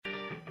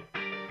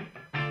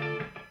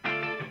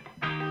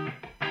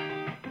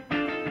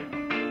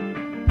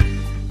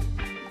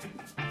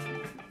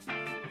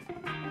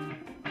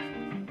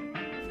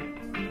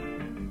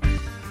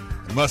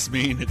Must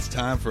mean it's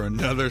time for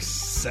another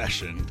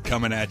session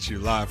coming at you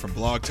live from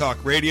Blog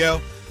Talk Radio,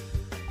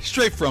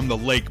 straight from the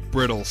Lake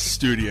Brittle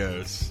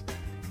studios.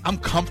 I'm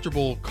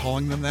comfortable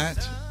calling them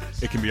that.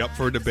 It can be up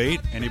for a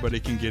debate. Anybody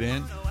can get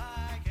in.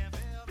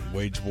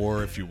 Wage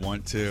war if you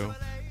want to.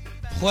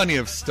 Plenty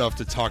of stuff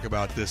to talk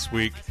about this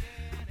week.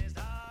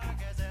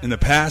 In the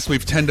past,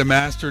 we've tended to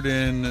mastered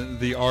in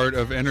the art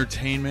of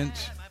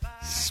entertainment,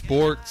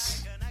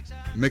 sports,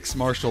 mixed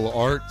martial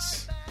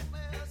arts.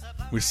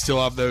 We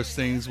still have those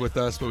things with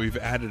us, but we've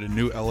added a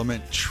new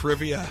element,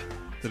 trivia,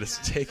 that has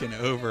taken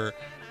over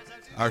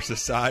our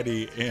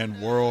society and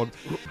world.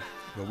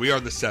 But we are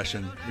the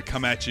session. We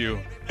come at you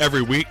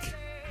every week.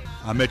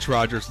 I'm Mitch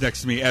Rogers.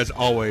 Next to me, as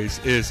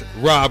always, is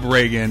Rob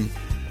Reagan.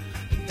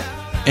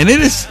 And it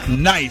is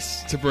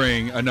nice to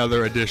bring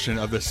another edition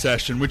of the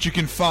session, which you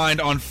can find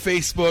on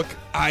Facebook,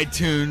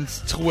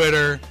 iTunes,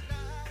 Twitter.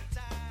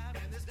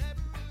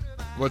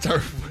 What's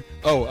our...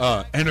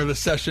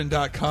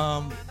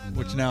 enterthesession.com,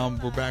 which now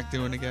we're back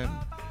doing again.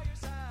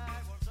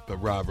 But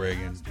Rob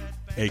Reagan,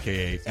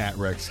 a.k.a. at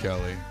Rex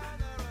Kelly.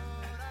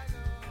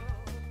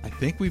 I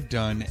think we've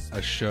done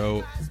a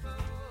show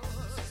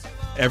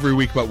every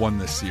week but one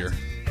this year.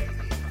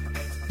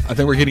 I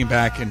think we're getting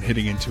back and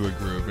hitting into a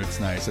groove. It's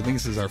nice. I think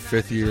this is our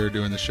 5th year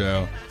doing the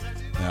show.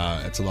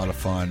 It's a lot of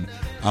fun.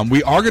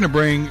 We are going to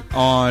bring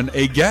on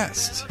a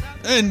guest.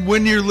 And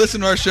when you're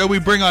listening to our show, we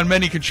bring on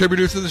many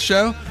contributors to the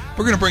show.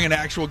 We're going to bring an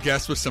actual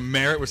guest with some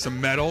merit, with some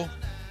metal.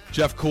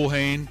 Jeff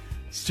Coolhane,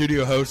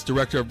 studio host,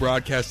 director of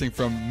broadcasting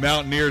from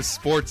Mountaineers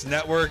Sports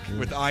Network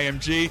with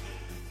IMG.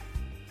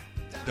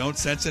 Don't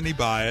sense any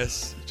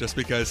bias just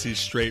because he's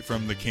straight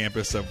from the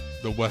campus of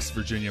the West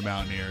Virginia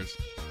Mountaineers.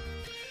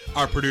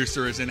 Our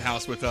producer is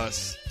in-house with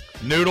us,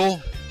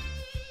 Noodle.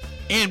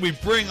 And we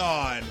bring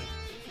on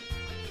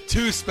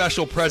 2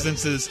 special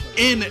presences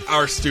in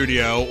our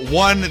studio.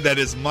 One that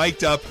is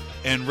mic'd up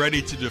and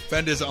ready to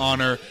defend his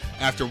honor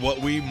after what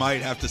we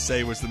might have to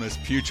say was the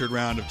most putrid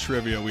round of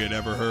trivia we had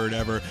ever heard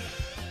ever.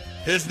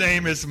 His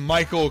name is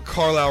Michael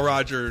Carlisle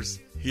Rogers.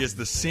 He is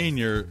the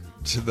senior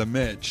to the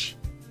Mitch.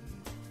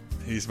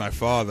 He's my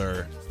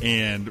father,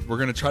 and we're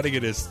going to try to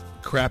get his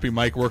crappy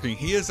mic working.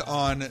 He is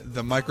on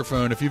the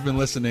microphone, if you've been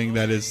listening,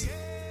 that is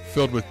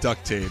filled with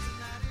duct tape.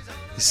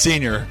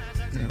 Senior.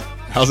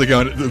 How's it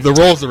going? The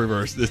roles are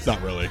reversed. It's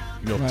not really.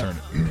 You'll turn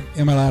it.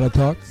 Am I allowed to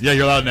talk? Yeah,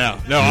 you're allowed now.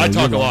 No, I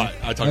talk a lot.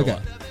 I talk a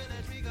lot.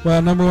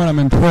 Well, number one, I'm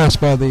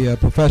impressed by the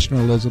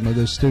professionalism of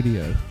this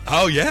studio.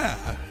 Oh,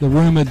 yeah. The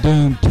Room of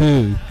Doom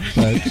 2,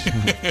 folks.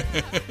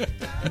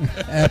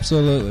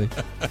 Absolutely.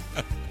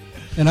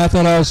 And I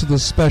thought I was the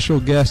special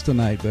guest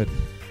tonight, but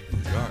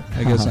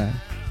I guess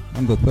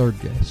I'm the third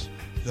guest.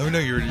 No,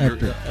 you're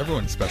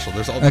everyone's special.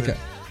 There's all okay.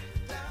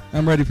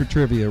 I'm ready for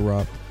trivia,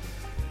 Rob.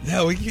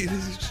 No, he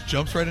just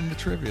jumps right into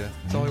trivia.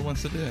 That's all he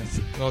wants to do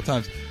at all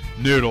times.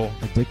 Noodle.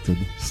 Addicted.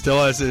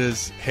 Still has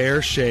his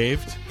hair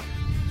shaved.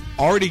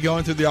 Already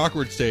going through the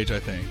awkward stage, I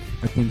think.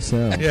 I think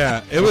so.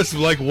 Yeah, it was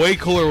like way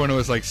cooler when it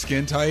was like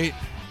skin tight.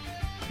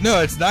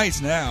 No, it's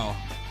nice now.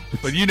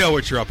 But you know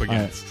what you're up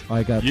against.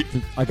 I got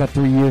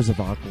 3 years of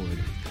awkward.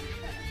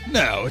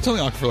 No, it's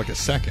only awkward for like a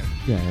second.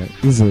 Yeah,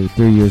 easily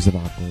 3 years of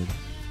awkward.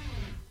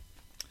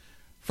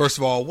 First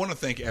of all, I want to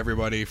thank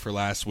everybody for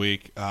last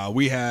week.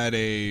 We had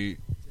a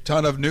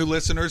ton of new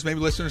listeners, maybe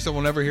listeners that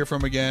we'll never hear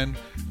from again.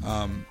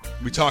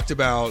 We talked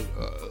about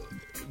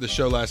the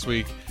show last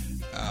week.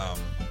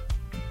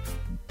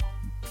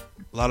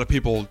 A lot of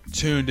people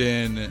tuned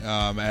in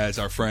as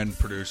our friend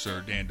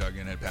producer Dan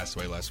Duggan had passed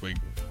away last week.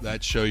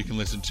 That show you can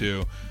listen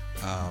to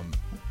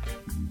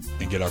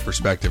and get our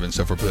perspective and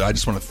so forth. But I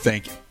just want to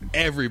thank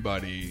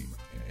everybody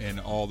and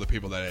all the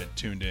people that had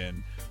tuned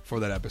in for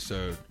that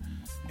episode,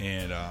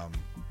 and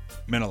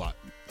meant a lot.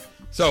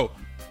 So,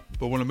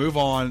 but when I move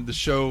on, the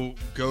show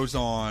goes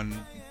on,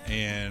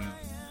 and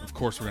of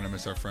course we're going to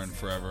miss our friend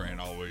forever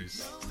and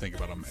always think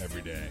about him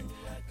every day.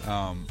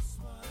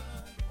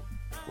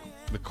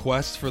 The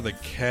quest for the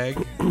keg,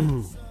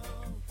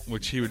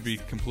 which he would be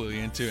completely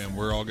into, and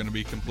we're all going to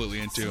be completely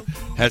into,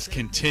 has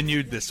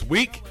continued this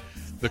week.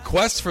 The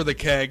quest for the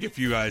keg, if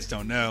you guys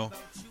don't know,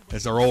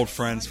 is our old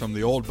friends from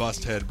the Old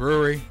Busthead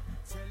Brewery.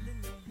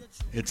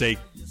 It's a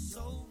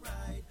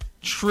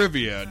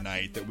trivia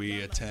night that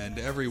we attend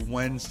every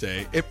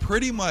Wednesday. It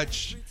pretty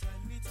much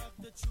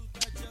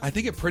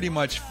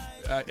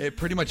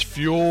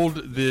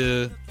fueled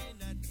the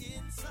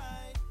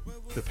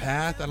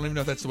path, I don't even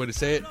know if that's the way to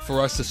say it, for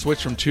us to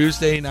switch from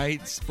Tuesday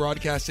nights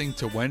broadcasting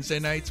to Wednesday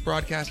nights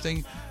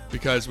broadcasting,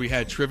 because we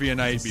had trivia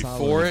night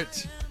before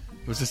it.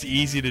 It was just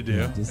easy to do.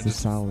 Yeah,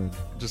 just solid.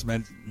 Just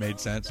made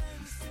sense.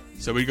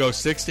 So we go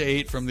 6 to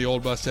 8 from the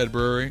Old Busthead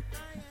Brewery,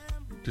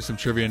 do some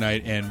trivia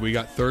night, and we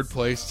got 3rd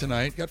place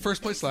tonight. Got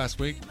 1st place last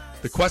week.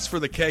 The quest for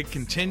the keg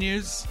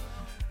continues.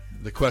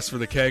 The quest for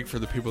the keg, for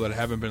the people that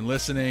haven't been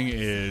listening,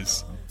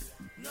 is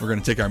we're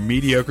going to take our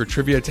mediocre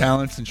trivia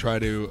talents and try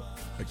to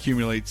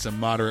accumulate some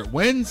moderate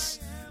wins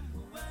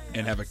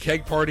and have a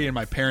keg party in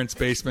my parents'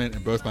 basement,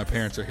 and both my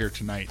parents are here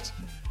tonight.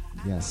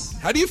 Yes.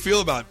 How do you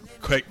feel about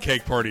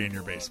keg party in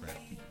your basement?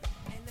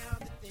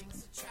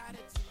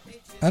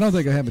 I don't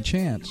think I have a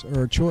chance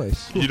or a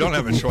choice. You don't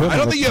have a choice. I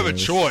don't think you have a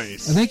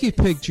choice. I think he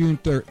picked June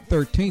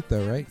 13th,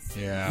 though, right?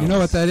 Yeah. You know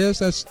what that is?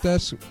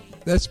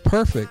 That's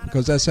perfect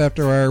because that's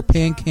after our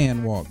Pan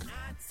Can walk,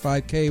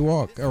 5K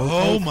walk.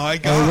 My Or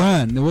God.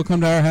 run. Then we'll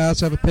come to our house,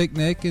 have a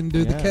picnic, and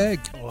do the keg.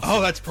 Awesome.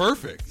 Oh, that's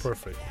perfect.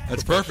 Perfect.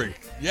 That's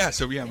perfect. Yeah.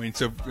 So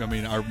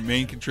our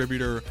main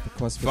contributor,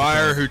 Quest for the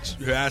Fire, Flag.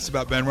 who asked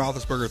about Ben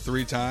Roethlisberger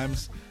 3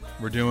 times.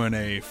 We're doing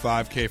a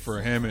 5K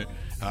for him.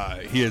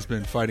 He has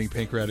been fighting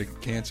pancreatic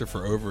cancer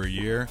for over a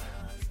year.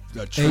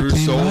 A true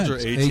 18 soldier.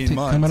 months. 18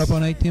 months. Coming up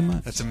on 18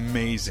 months. That's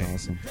amazing.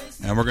 That's awesome.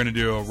 And we're going to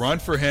do a run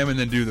for him, and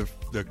then do the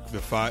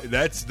 5.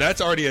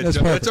 That's already That's that's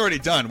perfect. already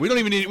done. We don't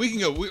even need. We can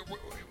go.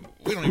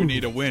 We don't even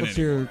need to win. What's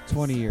your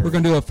 20 year? We're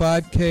going to do a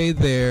 5K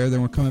there,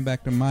 then we're coming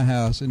back to my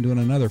house and doing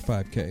another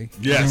 5K.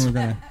 Yes.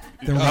 Then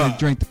we're going to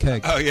drink the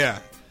keg. Oh yeah.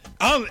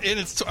 And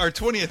it's our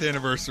 20th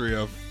anniversary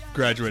of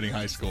graduating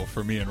high school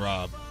for me and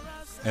Rob,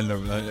 and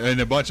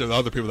a bunch of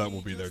other people that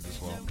will be there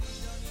as well.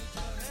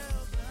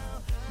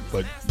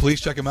 But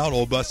please check them out.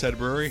 Old Bushead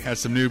Brewery has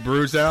some new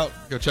brews out.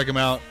 Go check them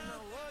out.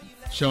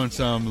 Showing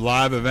some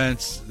live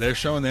events. They're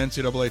showing the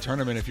NCAA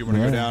tournament if you want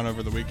to go down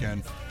over the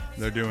weekend.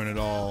 They're doing it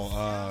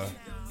all.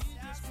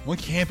 Went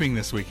camping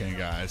this weekend,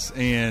 guys,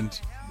 and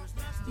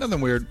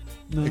nothing weird,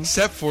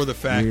 except for the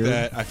fact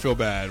that I feel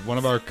bad. One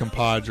of our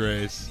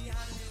compadres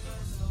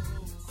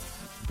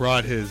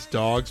brought his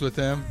dogs with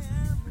him,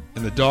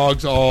 and the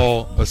dogs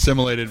all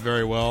assimilated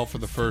very well for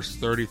the first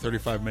 30,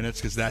 35 minutes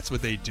because that's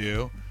what they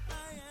do.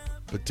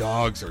 But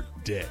dogs are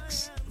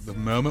dicks. The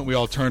moment we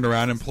all turned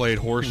around and played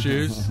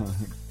horseshoes,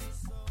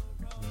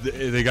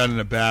 they got in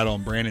a battle,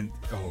 and Brandon,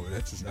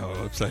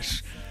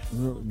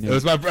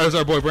 it was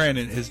our boy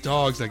Brandon. His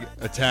dogs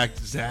attacked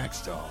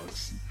Zach's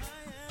dogs.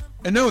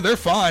 And no, they're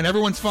fine.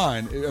 Everyone's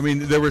fine. I mean,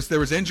 there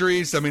was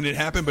injuries. I mean, it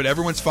happened, but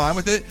everyone's fine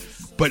with it.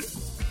 But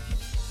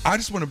I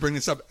just want to bring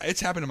this up.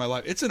 It's happened in my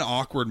life. It's an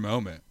awkward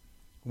moment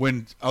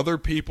when other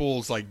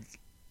people's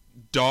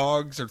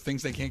dogs or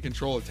things they can't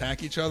control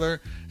attack each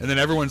other, and then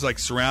everyone's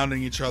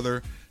surrounding each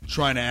other,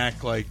 trying to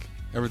act like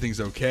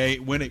everything's okay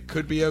when it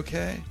could be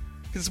okay.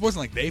 Because it wasn't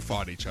like they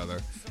fought each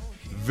other.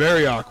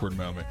 Very awkward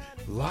moment.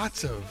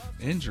 Lots of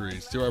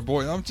injuries to our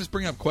boy. I'm just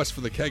bringing up Quest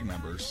for the Keg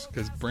members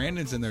because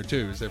Brandon's in there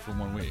too. He's there for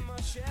 1 week.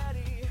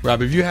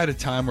 Rob, have you had a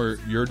time where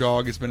your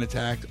dog has been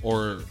attacked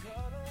or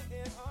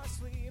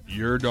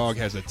your dog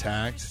has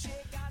attacked?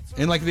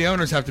 And the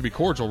owners have to be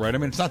cordial, right? I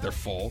mean, it's not their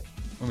fault.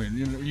 I mean,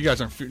 you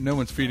guys aren't. No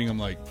one's feeding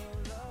them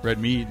red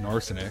meat and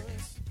arsenic.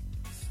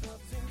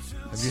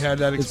 Have you had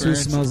that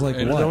experience? It smells like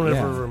I what? don't Yeah.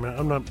 ever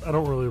remember. I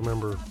don't really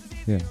remember.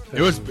 Yeah.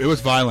 It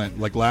was violent,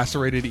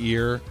 lacerated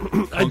ear. I did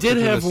punctured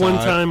to have the one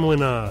side. time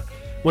when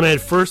I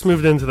had first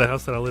moved into the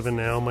house that I live in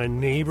now. My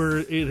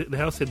neighbor, the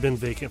house had been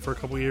vacant for a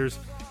couple years,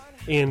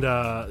 and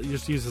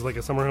just used as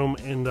a summer home.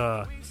 And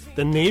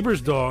the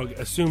neighbor's dog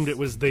assumed it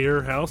was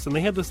their house, and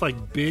they had this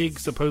big,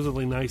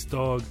 supposedly nice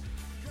dog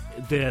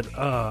that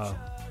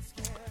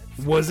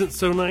wasn't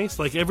so nice.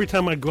 Every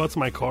time I'd go out to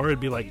my car,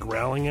 it'd be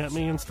growling at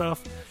me and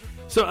stuff.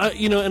 So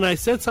and I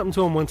said something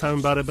to him one time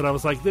about it, but I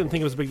was didn't think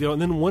it was a big deal.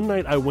 And then one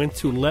night I went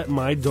to let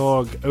my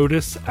dog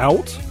Otis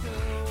out,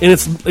 and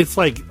it's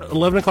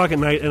 11 o'clock at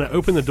night, and I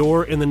open the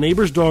door, and the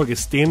neighbor's dog is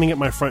standing at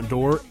my front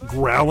door,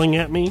 growling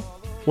at me.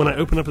 When I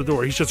open up the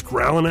door, he's just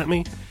growling at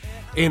me,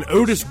 and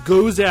Otis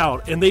goes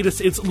out, and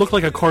it looked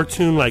like a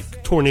cartoon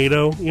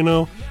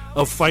tornado,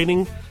 of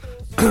fighting.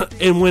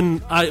 And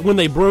when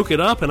they broke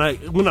it up, and I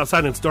went outside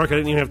and it's dark, I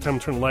didn't even have time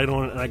to turn the light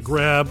on, and I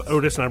grab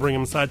Otis and I bring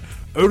him inside.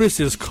 Otis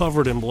is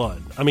covered in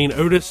blood. I mean,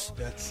 Otis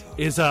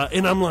is,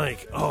 and I'm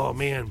like, oh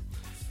man.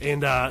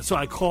 And so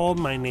I called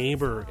my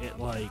neighbor at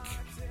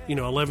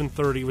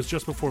 11:30. It was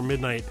just before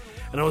midnight,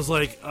 and I was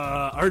like,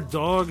 our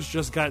dogs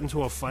just got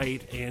into a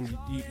fight, and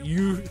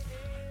you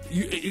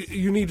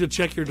need to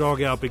check your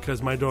dog out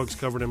because my dog's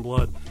covered in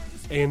blood.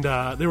 And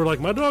they were like,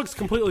 my dog's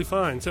completely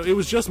fine. So it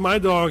was just my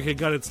dog had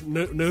got its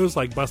nose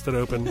busted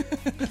open.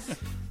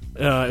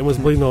 It was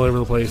bleeding all over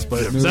the place.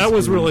 But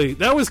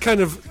that was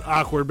kind of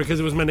awkward because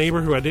it was my neighbor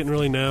who I didn't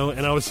really know.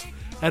 And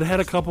I'd had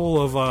a couple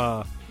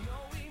of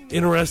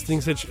interesting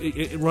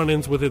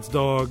run-ins with its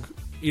dog,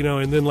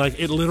 and then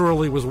it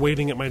literally was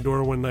waiting at my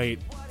door one night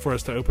for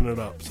us to open it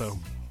up. So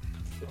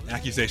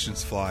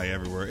accusations fly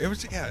everywhere. It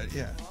was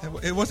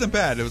it wasn't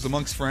bad. It was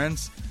amongst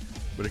friends,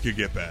 but it could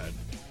get bad.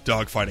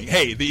 Dog fighting.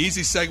 Hey, the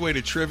easy segue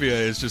to trivia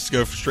is just to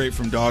go straight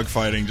from dog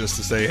fighting just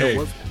to say, hey,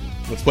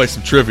 let's play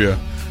some trivia.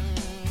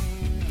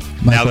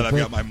 Now that I've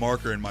got my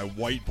marker and my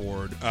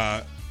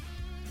whiteboard,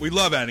 we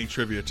love adding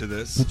trivia to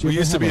this. We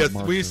used to be a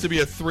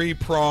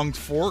 3-pronged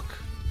fork.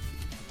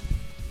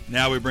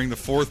 Now we bring the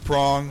 4th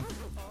prong.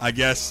 I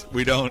guess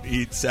we don't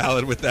eat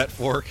salad with that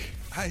fork.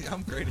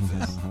 I'm great at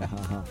this.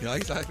 You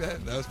like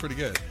that? That was pretty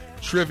good.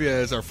 Trivia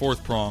is our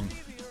 4th prong,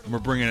 and we're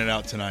bringing it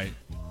out tonight.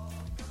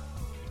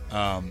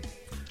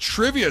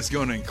 Trivia is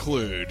going to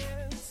include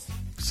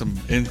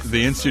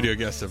the in-studio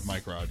guests of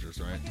Mike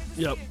Rogers, right?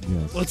 Yep.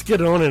 Yes. Let's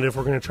get on it if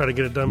we're going to try to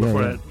get it done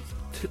before that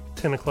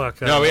 10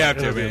 o'clock. No, we have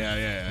to. interview.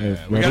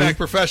 Yeah. We got to act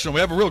professional. We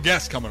have a real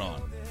guest coming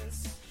on.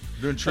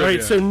 Doing All trivia.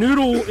 right, so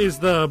Noodle is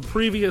the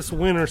previous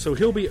winner, so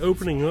he'll be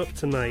opening up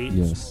tonight.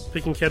 Yes.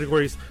 Picking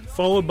categories,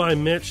 followed by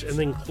Mitch, and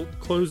then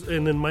close,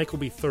 and then Mike will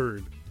be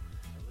third.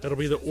 That'll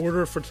be the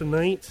order for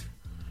tonight.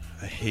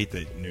 I hate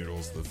that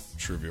Noodle's the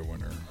trivia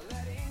winner.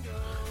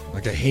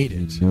 Like, I hate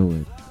You it. know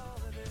it.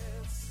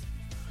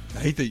 I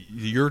hate that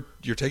you're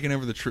taking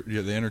over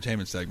the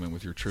entertainment segment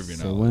with your trivia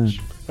So knowledge.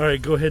 All right,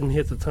 go ahead and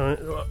hit the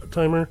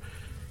timer.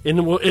 In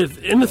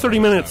the 30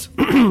 minutes,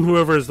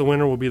 whoever is the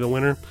winner will be the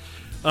winner.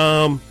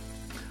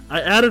 I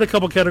added a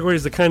couple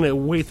categories to kind of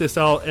wait this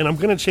out, and I'm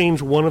going to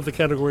change one of the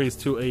categories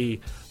to a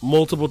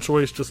multiple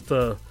choice just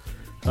to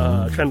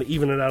kind of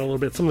even it out a little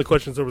bit. Some of the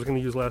questions I was going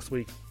to use last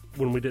week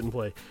when we didn't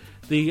play.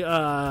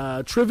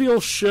 The Trivial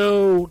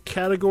Show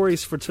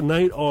categories for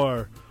tonight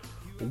are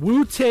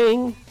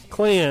Wu-Tang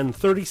Clan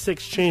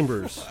 36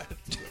 Chambers.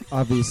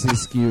 Obviously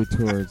skewed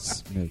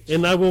towards Mitch.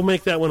 And I will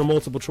make that one a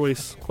multiple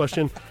choice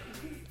question.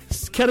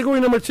 Category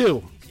number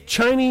 2,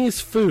 Chinese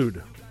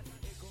food.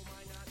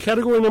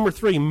 Category number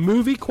 3,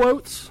 movie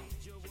quotes.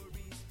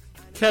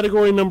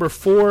 Category number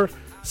 4,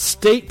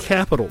 state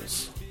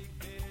capitals.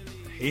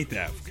 Hate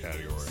that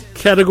category.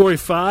 Category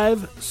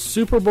 5,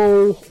 Super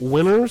Bowl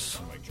winners.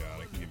 Oh my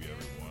god, I can give you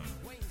every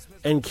one.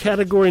 And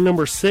category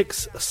number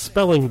 6,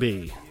 spelling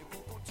bee.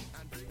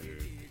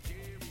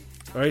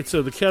 All right,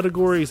 so the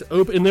categories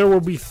open, and there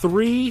will be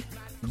 3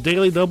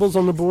 daily doubles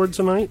on the board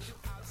tonight.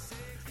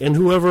 And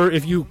whoever,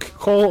 if you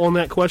call on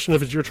that question,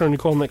 if it's your turn to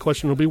call on that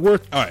question, it'll be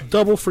worth All right.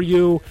 double for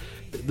you,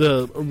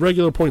 the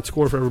regular point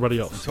score for everybody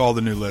else. To all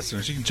the new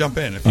listeners, you can jump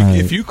in. If All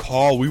right. you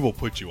call, we will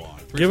put you on.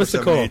 Give us a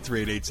call.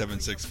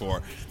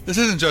 347-838-8764. This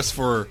isn't just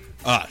for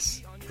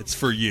us. It's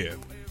for you.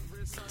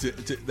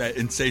 That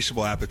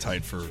insatiable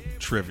appetite for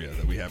trivia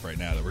that we have right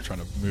now that we're trying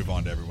to move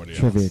on to everybody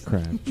Trivia else.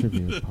 crap.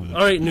 Trivia pod.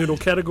 All right, Noodle,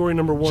 category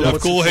number 1. Jeff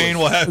what's your Coolhane choice?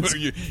 will have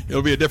you.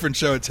 It'll be a different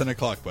show at 10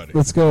 o'clock, buddy.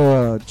 Let's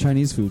go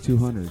Chinese food,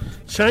 200.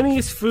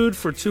 Chinese food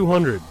for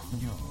 200.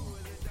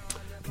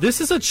 This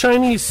is a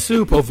Chinese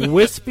soup of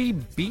wispy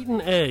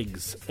beaten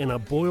eggs and a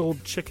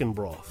boiled chicken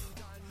broth.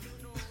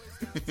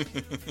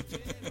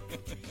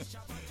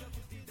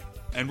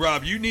 And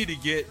Rob, you need to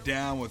get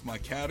down with my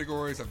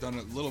categories. I've done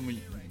it a little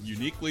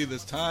uniquely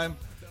this time.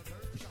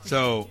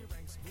 So,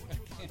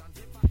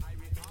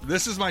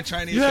 this is my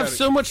Chinese. You have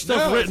so much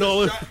stuff written all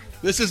over.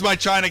 This is my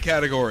China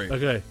category.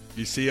 Okay.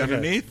 You see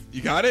underneath?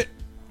 You got it?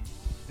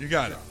 You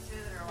got it.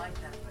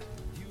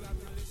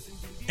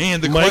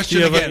 And the Mike, do question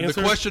you have an again. The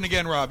answer? question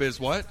again, Rob, is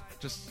what?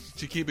 Just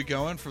to keep it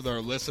going for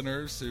our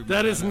listeners. Who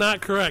That is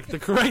not correct. The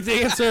correct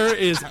answer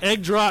is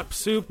egg drop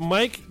soup.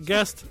 Mike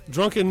guessed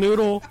drunken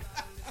noodle.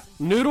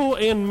 Noodle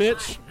and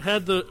Mitch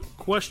had the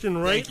question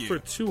right Thank you. for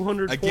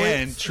 200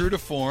 Again, points. true to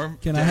form.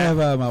 Can I have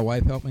my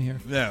wife help me here?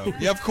 No.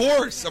 Yeah, of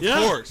course. Of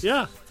course.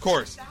 Yeah. Of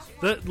course.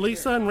 That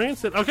Lisa and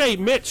Rancid. Okay,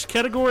 Mitch,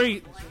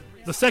 category.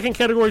 The second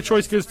category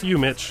choice goes to you,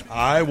 Mitch.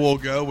 I will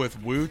go with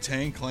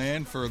Wu-Tang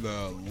Clan for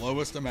the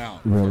lowest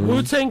amount. Really?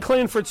 Wu-Tang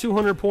Clan for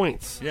 200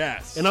 points.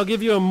 Yes. And I'll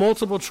give you a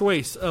multiple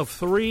choice of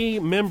 3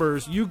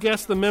 members. You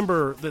guess the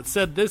member that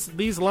said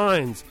these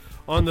lines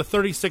on the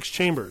 36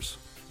 Chambers.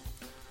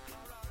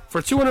 For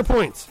 200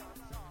 points.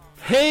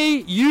 Hey,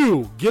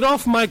 you, get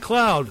off my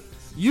cloud.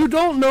 You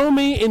don't know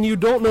me and you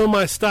don't know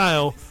my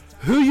style.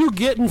 Who you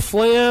gettin'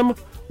 flam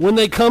when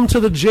they come to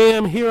the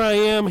jam? Here I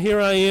am,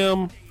 here I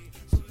am.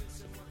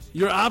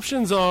 Your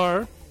options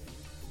are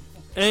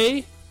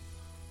A,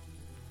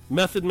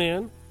 Method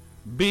Man,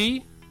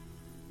 B,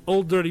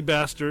 Old Dirty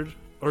Bastard,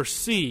 or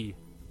C,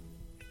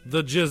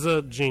 the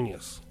Jizza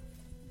Genius.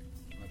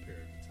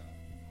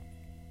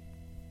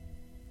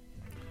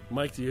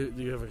 Mike, do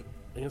you have an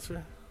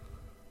answer?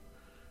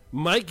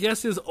 Mike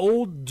guesses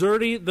Old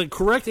Dirty. The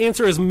correct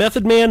answer is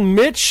Method Man.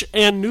 Mitch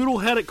and Noodle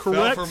had it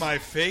correct. Fell for my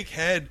fake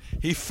head.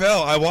 He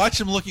fell. I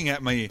watched him looking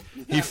at me.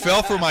 He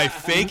fell for my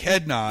fake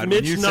head nod.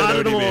 Mitch when you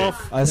nodded said him ODB.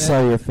 off. I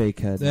saw your fake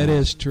head. That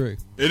is true.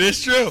 It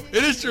is true.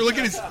 It is true. Look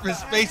at his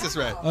face is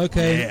red.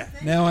 Okay, Yeah.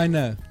 now I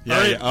know. Yeah,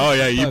 All right. yeah. Oh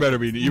yeah. You better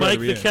be. You Mike, better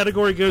be the in.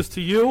 category goes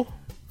to you.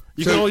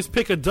 You So- can always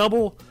pick a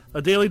double,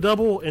 a daily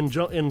double, and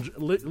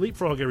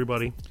leapfrog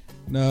everybody.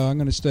 No, I'm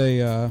going to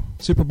stay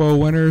Super Bowl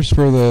winners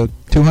for the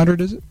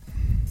 200, is it?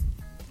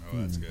 Oh,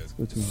 that's good.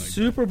 Go to him.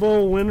 Super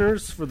Bowl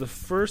winners for the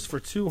first for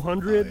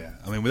 200. Oh, yeah.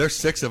 I mean, there's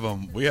 6 of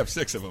them. We have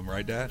 6 of them,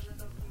 right, Dad?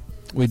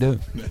 We do.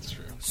 That's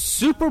true.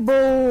 Super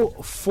Bowl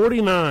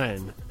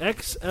 49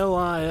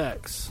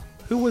 XLIX.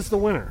 Who was the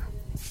winner?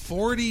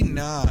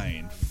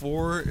 49.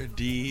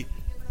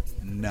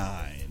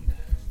 49.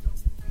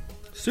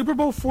 Super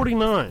Bowl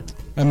 49.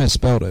 I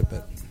misspelled it,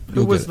 but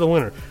Who was the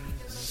winner?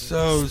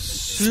 So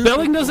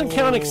Spelling doesn't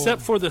count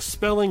except for the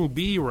spelling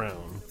bee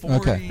round.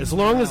 Okay. As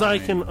long as I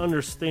can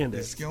understand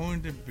It's it.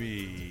 going to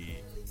be.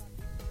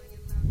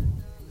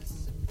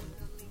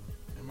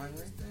 Am I right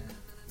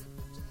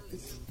there?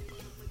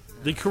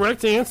 The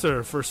correct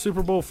answer for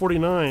Super Bowl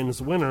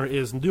 49's winner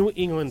is New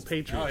England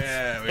Patriots. Oh,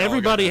 yeah, we all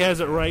Everybody got that. has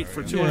it right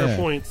for 200 Yeah.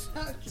 points.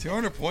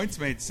 200 points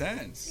made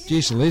sense.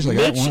 Geez, Louise, I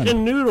got Mitch one.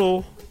 and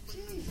Noodle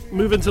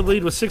move into the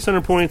lead with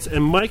 600 points,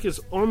 and Mike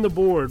is on the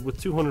board with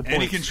 200 And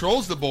he points.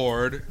 controls the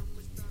board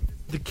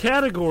The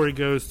category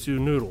goes to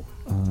Noodle.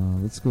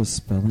 Let's go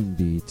spelling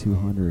bee,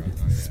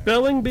 200.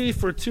 Spelling bee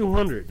for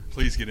 200.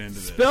 Please get into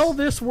this. Spell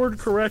this word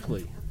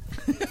correctly.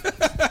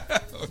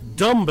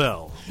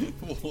 Dumbbell.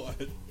 What?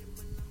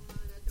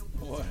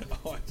 What?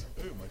 Oh,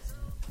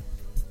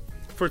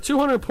 For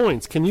 200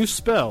 points, can you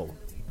spell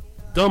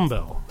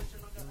dumbbell?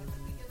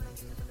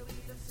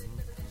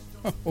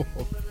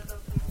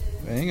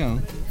 Hang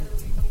on.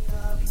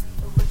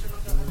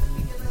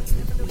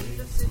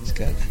 It's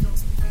got.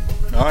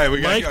 all right,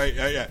 we got. Mike?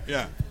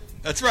 Yeah.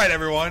 That's right,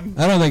 everyone.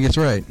 I don't think it's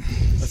right.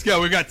 Let's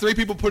go. We've got 3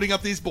 people putting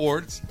up these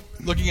boards,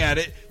 looking at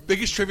it.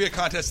 Biggest trivia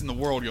contest in the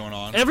world going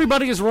on.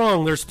 Everybody is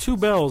wrong. There's 2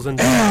 bells and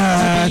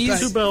dumbbell.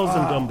 2 bells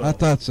and dumbbell. I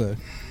thought so.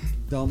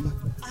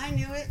 Dumb. I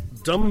knew it.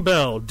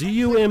 Dumbbell.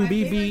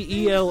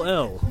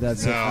 Dumbbell.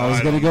 That's No, it. I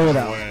was going to go with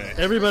that one.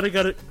 Everybody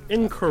got it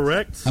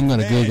incorrect. I'm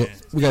gonna Man. Google.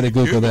 We got to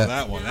Google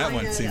that. one. That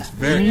one seems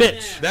very.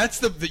 Mitch. That's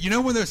the you know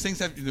when those things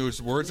have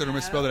those words that are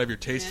misspelled that have your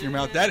taste in your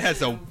mouth. That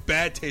has a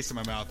bad taste in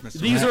my mouth, Mr.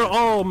 These Matt. are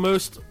all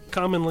most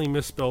commonly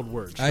misspelled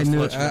words. I Just to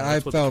knew. let you know. I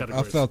That's what the felt. I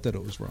category is. felt that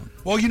it was wrong.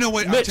 Well, you know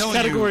what? I'm Mitch, telling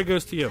category you,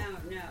 goes to you.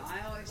 No,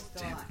 I always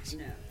thought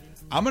no.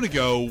 I'm going to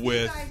go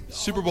with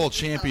Super Bowl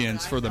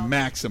champions for the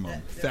maximum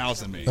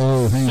 1,000 maybe.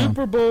 Oh, hang on.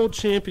 Super Bowl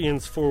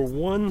champions for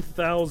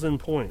 1,000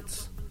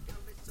 points.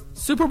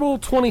 Super Bowl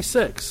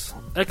 26,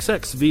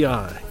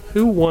 XXVI.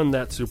 Who won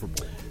that Super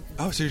Bowl?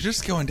 Oh, so you're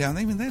just going down.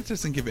 I mean, that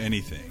doesn't give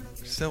anything.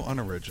 So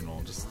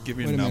unoriginal. Just give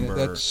you a Wait a number.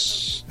 minute.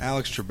 That's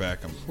Alex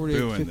Trebek. I'm 48,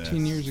 doing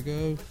 15 this. years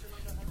ago.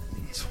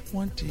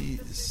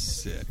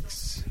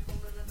 26.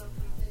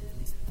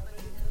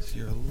 So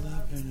you're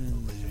 11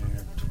 in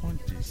there.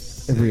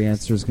 26. Every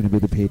answer is going to be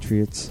the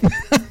Patriots.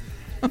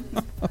 Oh,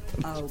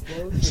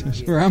 both That's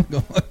of where you. I'm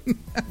going.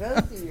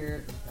 Both of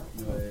your.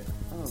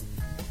 Oh,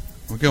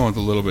 We're going with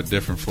a little bit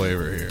different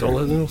flavor here. Don't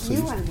let them see.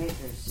 you won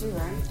Patriots too,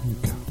 right?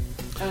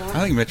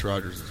 I think Mitch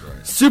Rogers is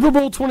right. Super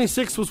Bowl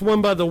 26 was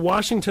won by the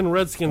Washington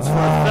Redskins for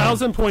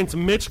 1,000 points.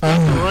 Mitch got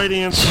the right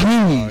answer.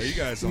 Oh, you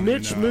guys don't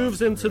Mitch even know.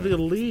 moves into the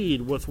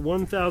lead with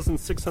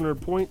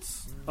 1,600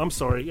 points. I'm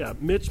sorry, yeah.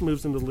 Mitch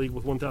moves into the league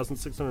with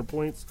 1,600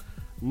 points.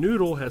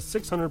 Noodle has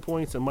 600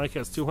 points, and Mike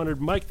has 200.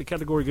 Mike, the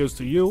category goes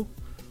to you.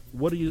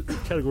 What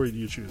category do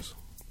you choose?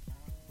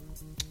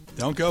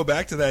 Don't go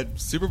back to that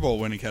Super Bowl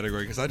winning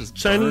category because I just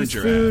Chinese burned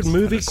your food, ass.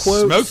 movie I just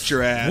quotes, smoked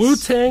your ass.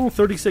 Wu-Tang,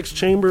 36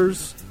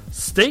 Chambers,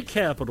 state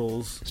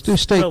capitals. Let's do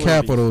state spelling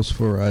capitals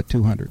for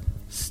 200. bees.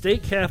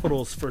 State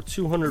capitals for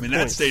 200 I mean, that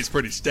points. stays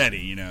pretty steady,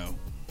 you know.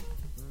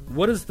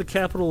 What is the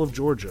capital of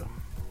Georgia?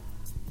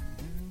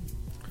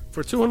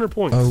 For 200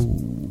 points. Oh,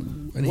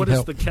 I need What is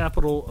help. the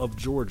capital of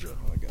Georgia?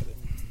 I got it.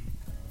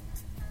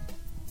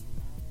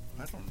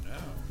 I don't know.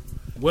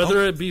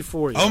 Whether it be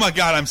for you. Oh my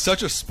God, I'm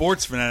such a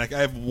sports fanatic. I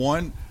have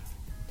one.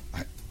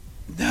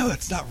 No,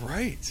 that's not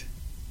right.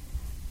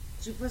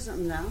 Did you put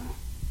something down?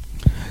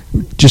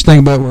 Just think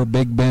about where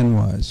Big Ben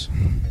was.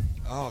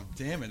 Oh,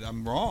 damn it.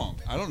 I'm wrong.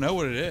 I don't know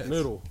what it is.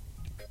 Noodle.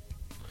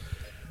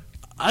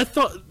 I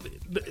thought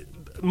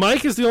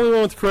Mike is the only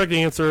one with the correct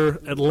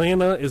answer.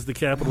 Atlanta is the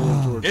capital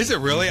of Georgia. Is it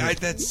really?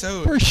 That's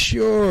so. For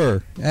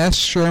sure. Ask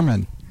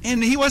Sherman.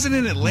 And he wasn't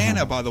in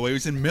Atlanta, by the way. He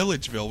was in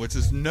Milledgeville, which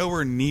is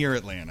nowhere near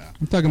Atlanta.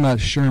 I'm talking about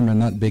Sherman,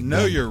 not Big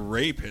Know Ben. your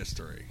rape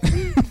history.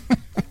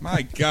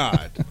 My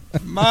God.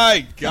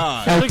 My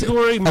God.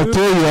 Category I moved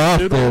threw you off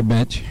Noodle. there,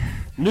 Mitch.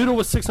 Noodle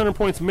with 600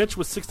 points. Mitch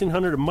with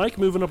 1,600. And Mike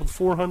moving up with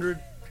 400.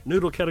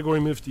 Noodle category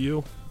moves to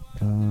you.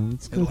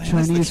 Let's go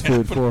Atlanta's the Chinese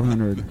food, capital.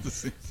 400.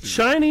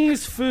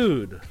 Chinese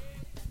food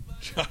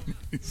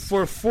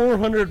for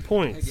 400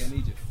 points.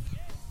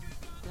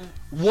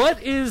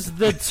 What is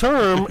the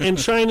term in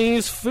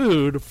Chinese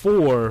food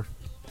for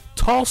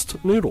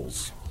tossed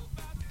noodles?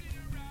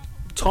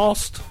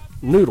 Tossed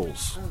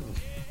noodles.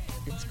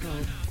 It's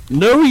called.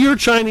 Know your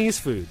Chinese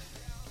food.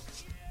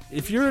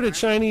 If you're at a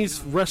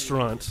Chinese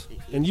restaurant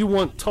and you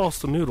want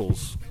tossed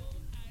noodles,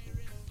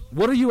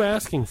 what are you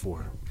asking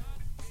for?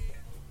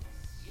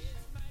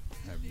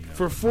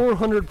 For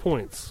 400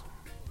 points.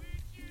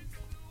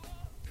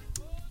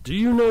 Do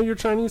you know your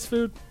Chinese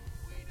food?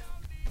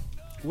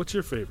 What's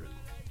your favorite?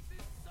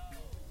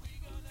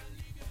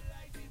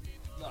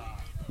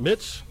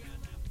 Mitch?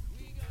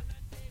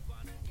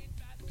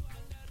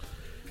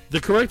 The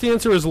correct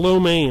answer is lo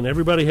mein.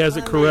 Everybody has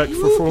it correct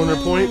for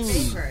 400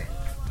 points. Favorite.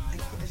 I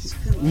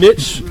just couldn't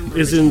Mitch remember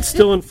is his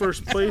still in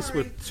first place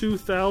with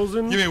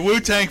 2,000. Give me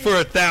Wu-Tang for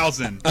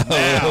 1,000. Oh,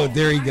 Now.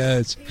 there he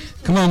goes.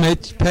 Come on,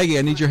 Mitch. Peggy,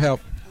 I need your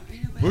help.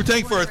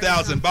 Wu-Tang for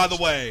 1,000. By the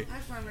way,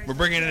 we're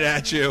bringing it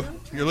at you.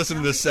 You're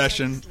listening to this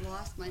session.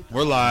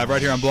 We're live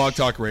right here on Blog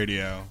Talk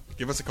Radio.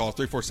 Give us a call,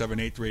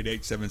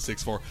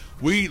 347-838-8764.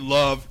 We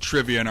love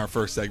trivia in our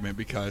first segment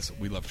because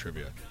we love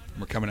trivia.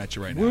 We're coming at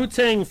you right now.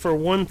 Wu-Tang for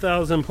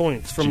 1,000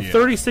 points from Yeah.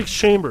 36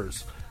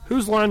 Chambers.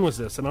 Whose line was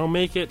this? And I'll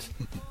make it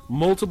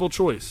multiple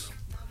choice.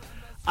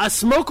 I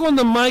smoke on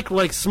the mic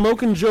like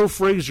Smoking Joe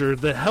Frazier,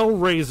 the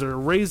Hellraiser,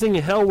 raising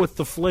hell with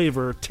the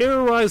flavor,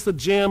 terrorize the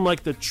jam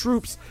like the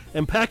troops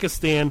in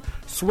Pakistan,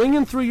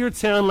 swinging through your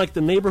town like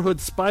the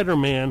neighborhood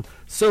Spider-Man.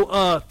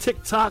 So,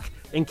 tick-tock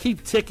and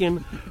keep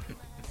ticking.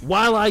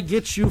 While I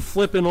get you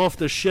flipping off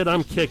the shit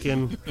I'm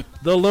kicking,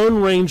 the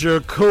Lone Ranger,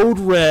 Code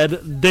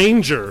Red,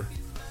 Danger.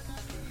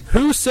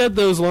 Who said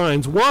those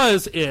lines?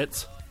 Was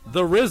it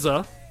the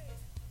RZA,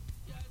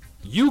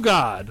 You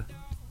God,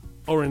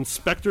 or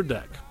Inspector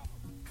Deck?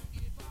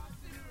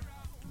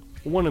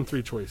 1 and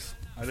 3 choice.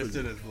 I just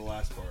did it as the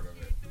last part of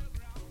it.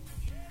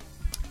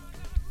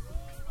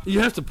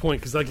 You have to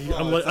point because I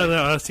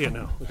know I see it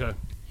now. Okay.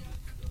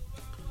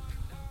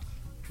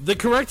 The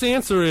correct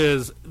answer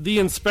is the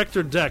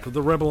Inspector Deck of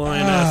the Rebel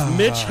INS.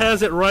 Mitch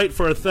has it right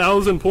for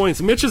 1,000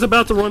 points. Mitch is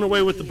about to run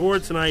away with the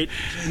board tonight,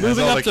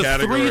 moving all up the to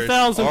categories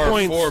 3,000 are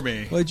points. for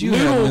me. What'd you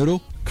have,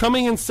 Noodle?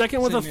 Coming in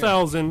second with Same here.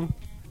 1,000,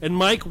 and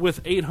Mike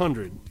with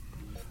 800.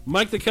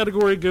 Mike, the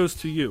category goes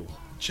to you.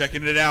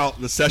 Checking it out.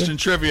 The session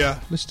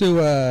trivia. Let's do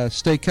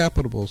state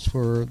capitals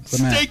for the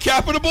map. State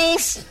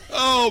capitals?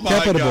 Oh, my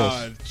Capitals.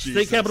 God. State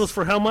Jesus. capitals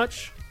for how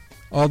much?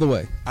 All the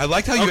way. I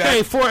liked how you Okay,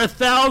 added... for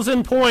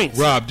 1,000 points.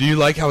 Rob, do you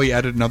like how he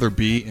added another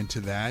B into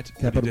that?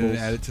 He Capitables. didn't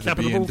add it to the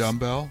B in Capitables?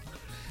 dumbbell.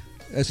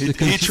 That's He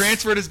to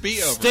transferred his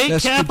B over. State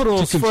that's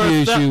capitals to for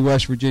confuse a you,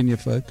 West Virginia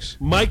folks.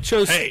 Mike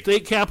chose Hey.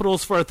 state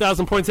capitals for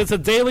 1,000 points. It's a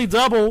daily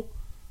double.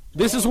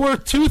 This is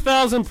worth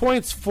 2,000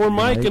 points for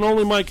Mike Right. and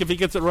only Mike if he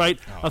gets it right.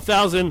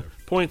 1,000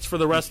 points for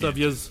the rest of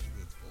yous.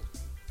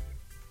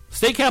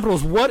 State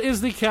capitals. What is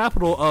the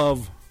capital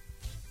of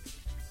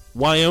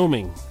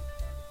Wyoming?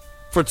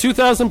 For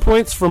 2,000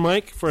 points for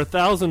Mike, for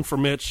 1,000 for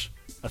Mitch,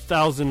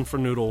 1,000 for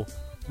Noodle.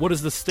 What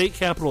is the state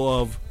capital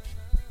of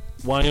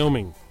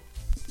Wyoming?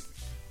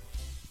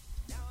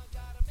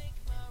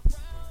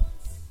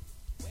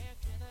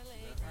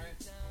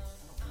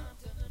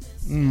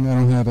 I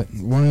don't have it.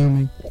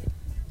 Wyoming.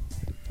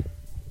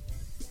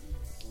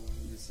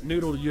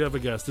 Noodle, you have a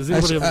guess. Does I,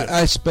 anybody have a guess?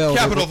 I spelled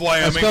Capital it. of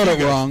Wyoming. I spelled If it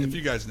you guys- wrong. If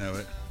you guys know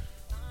it.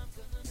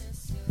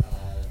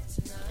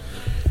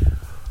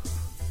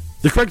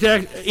 The correct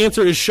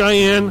answer is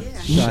Cheyenne.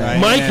 Cheyenne.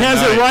 Mike has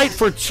it Nice. right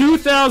for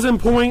 2,000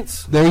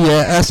 points. There you.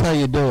 That's how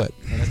you do it.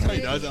 That's how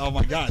he does it. Oh,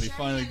 my God. He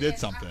finally did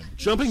something.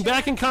 Jumping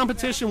back in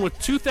competition with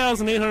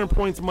 2,800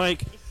 points,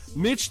 Mike.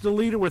 Mitch, the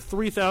leader, with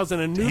 3,000.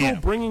 And Noodle Damn.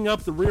 bringing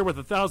up the rear with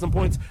 1,000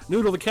 points.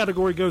 Noodle, the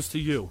category goes to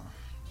you.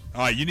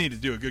 All right, you need to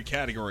do a good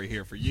category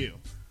here for you.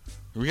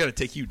 We got to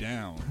take you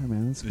down. Hey,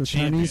 man, let's The go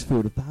champion. Chinese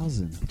food,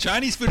 1,000.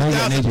 Chinese food, Oh,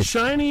 yeah, 1,000. Ninja.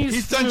 Chinese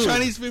He's food. done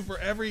Chinese food for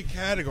every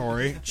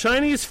category.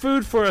 Chinese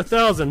food for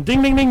 1,000.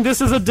 Ding, ding, ding.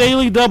 This is a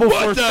daily double What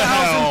for the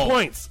 1,000 hell?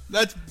 points.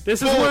 That's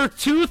This is bull- worth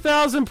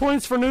 2,000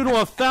 points for Noodle,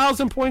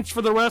 1,000 points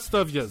for the rest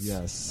of you.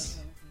 Yes.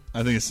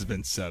 I think this has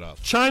been set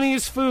up.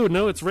 Chinese food.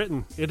 No, it's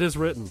written. It is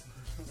written.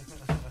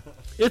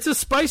 It's a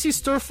spicy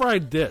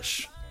stir-fried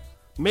dish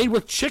made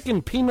with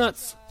chicken,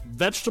 peanuts,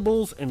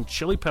 vegetables, and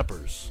chili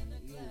peppers.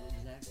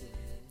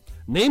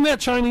 Name that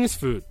Chinese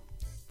food.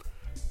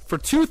 For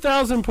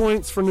 2,000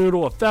 points for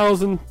Noodle,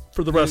 1,000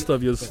 for the rest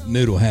of you.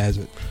 Noodle has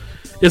it.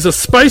 Is a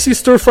spicy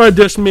stir-fried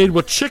dish made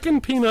with chicken,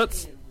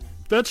 peanuts,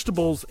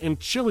 vegetables, and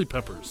chili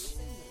peppers.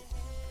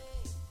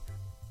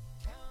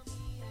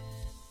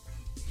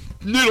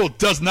 Noodle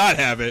does not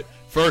have it,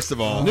 first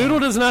of all. Noodle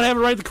does not have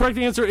it right. The correct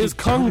answer is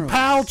Kung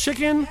Pao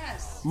chicken.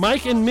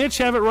 Mike and Mitch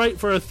have it right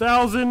for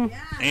 1,000.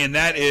 And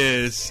that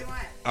is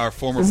our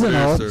former Isn't it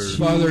all producer.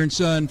 Father and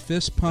son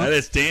fist pump. That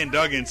is Dan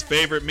Duggan's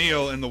favorite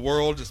meal in the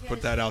world. Just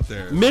put that out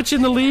there. Mitch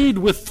in the lead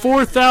with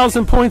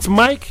 4,000 points.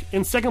 Mike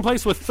in second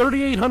place with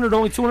 3,800,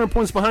 only 200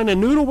 points behind. And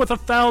Noodle with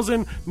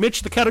 1,000.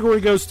 Mitch, the category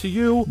goes to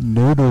you.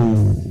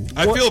 Noodle.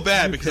 I feel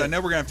bad because I know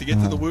we're going to have to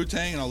get to the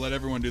Wu-Tang, and I'll let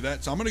everyone do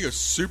that. So I'm going to go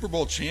Super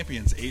Bowl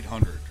champions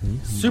 800.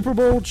 Super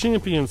Bowl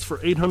champions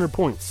for 800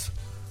 points.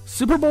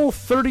 Super Bowl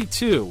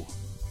 32.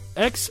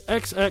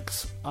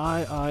 XXXIII.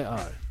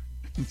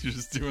 You're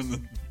just doing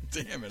the...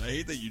 Damn it, I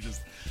hate that you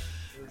just...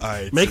 All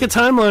right, Make a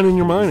timeline in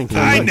your mind. And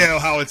count I it. know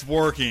how it's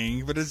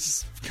working, but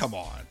it's... Come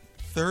on.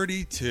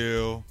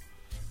 32.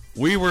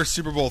 We were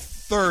Super Bowl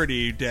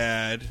 30,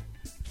 Dad.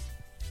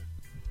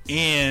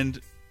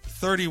 And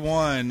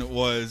 31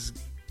 was...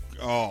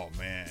 Oh,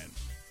 man.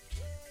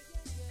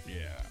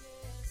 Yeah.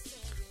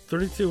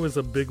 32 was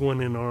a big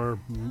one in our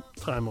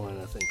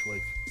timeline, I think.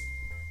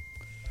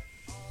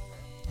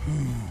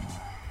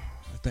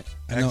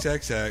 I know.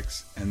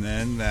 XXX, and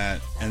then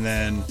that, and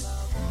then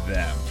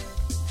them.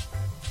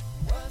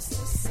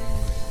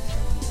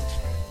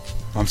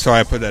 I'm sorry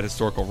I put that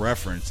historical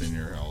reference in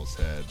your hell's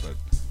head, but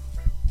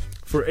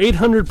For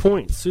 800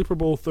 points, Super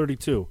Bowl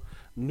 32.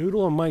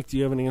 Noodle and Mike, do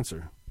you have an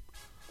answer?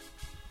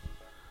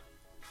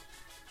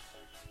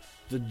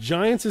 The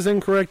Giants is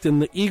incorrect and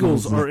the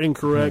Eagles are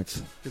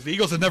incorrect. because the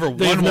Eagles have never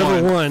They've won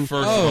never one. won.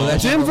 First Oh, of all.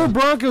 that's- Denver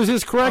Broncos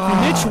is correct.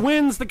 Mitch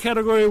wins the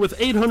category with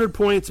 800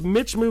 points.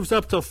 Mitch moves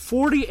up to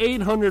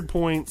 4,800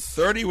 points.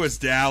 30 was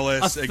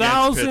Dallas against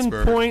 1,000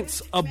 Pittsburgh.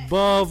 points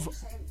above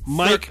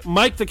Mike.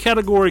 Mike, the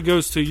category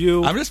goes to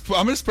you. I'm just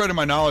spreading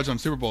my knowledge on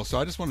Super Bowl, so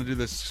I just want to do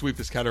this, sweep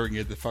this category and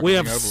get the fucking We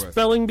thing have over with.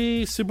 spelling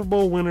bee, Super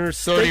Bowl winners,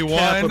 state 31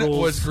 capitals.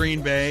 was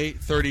Green Bay.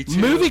 32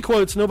 Movie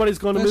quotes. Nobody's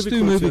going to Let's movie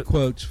do quotes. movie yet.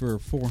 quotes for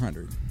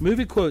 400.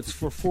 Movie quotes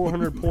for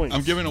 400 points.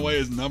 I'm giving away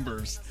his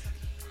numbers.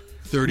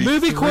 33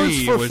 Movie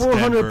quotes for was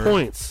 400 Denver.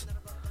 points.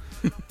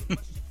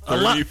 A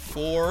lot.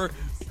 34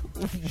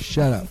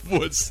 Shut up.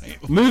 Wood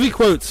St. Movie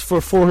quotes for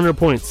 400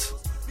 points.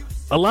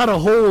 A lot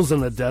of holes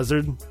in the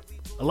desert.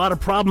 A lot of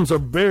problems are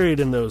buried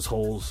in those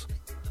holes.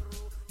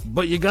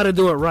 But you got to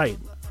do it right.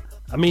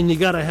 I mean, you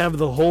got to have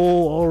the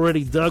hole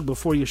already dug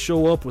before you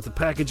show up with the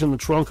package in the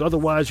trunk.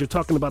 Otherwise, you're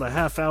talking about a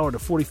half hour to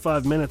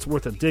 45 minutes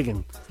worth of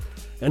digging.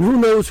 And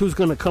who knows who's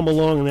going to come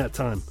along in that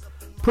time.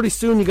 Pretty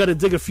soon, you got to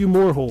dig a few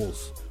more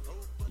holes.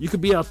 You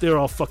could be out there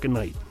all fucking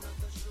night.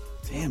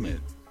 Damn it.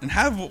 And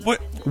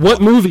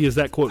What movie is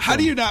that quote How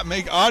from? do you not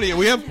make audio?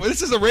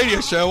 This is a radio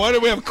show. Why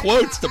do we have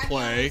quotes to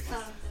play?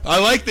 I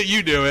like that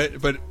you do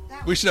it, but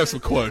we should have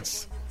some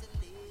quotes.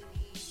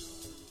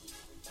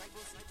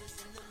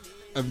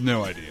 I have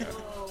no idea.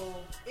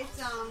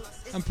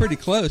 I'm pretty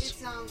close.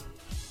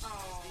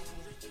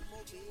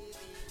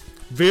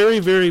 Very,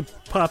 very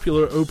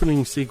popular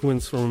opening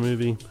sequence from a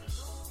movie.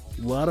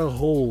 A lot of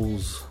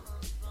holes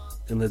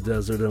in the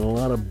desert, and a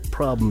lot of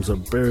problems are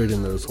buried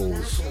in those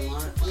holes.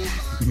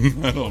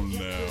 I don't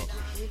know.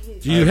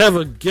 Do you have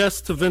a guess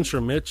to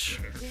venture, Mitch?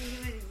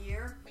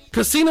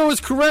 Casino is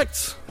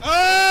correct.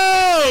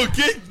 Oh,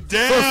 get For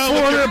down.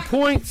 400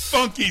 points.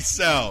 Funky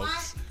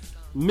selves.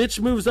 Mitch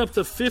moves up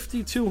to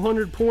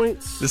 5,200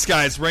 points. This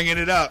guy's ringing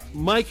it up.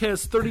 Mike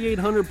has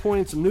 3,800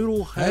 points.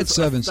 Noodle I had has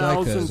 7 1,000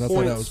 psychos. points. I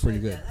thought that was pretty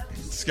good.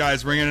 This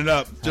guy's ringing it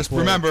up. Just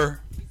remember,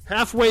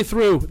 Halfway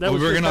through. That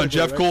was we're bringing your on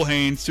Jeff category,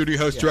 Culhane, studio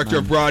host, director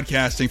of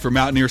broadcasting for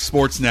Mountaineer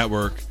Sports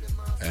Network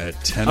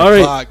at 10 All right,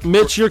 o'clock.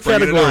 Mitch, your Bring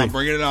category. it on.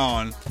 Bring it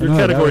on. Your No,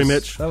 that category, was-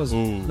 Mitch. That was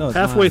Ooh. no, it's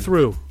Halfway mine.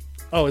 through.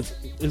 Oh, is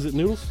it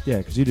Noodles? Yeah,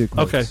 because you did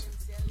quotes. Okay.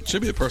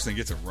 Should be the person that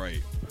gets it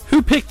right.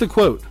 Who picked the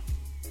quote?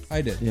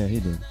 I did. Yeah, he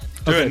did.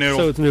 Do Okay, it, Noodle.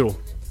 so it's Noodle.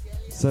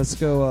 So let's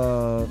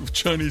go.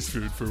 Chinese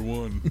food for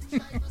one.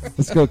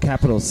 Let's go.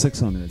 Capital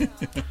 600.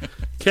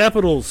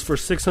 Capitals for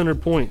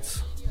 600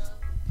 points.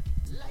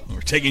 We're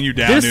taking you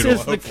down, This Noodle.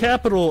 is the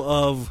capital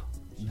of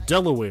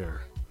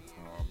Delaware.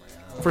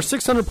 For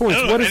 600 points, I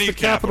don't know what is any the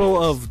capital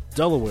capitals. of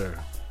Delaware?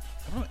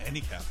 I don't know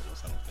any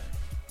capitals, I don't think.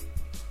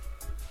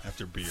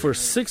 After beer. For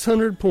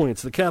 600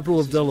 points, the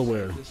capital of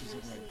Delaware.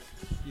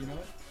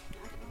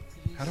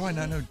 How do I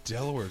not know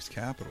Delaware's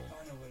capital?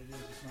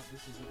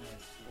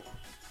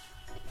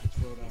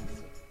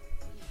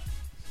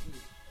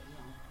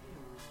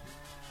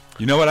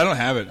 You know what? I don't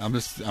have it. I'm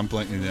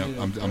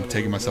blanking. I'm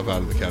taking myself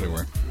out of the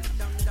category.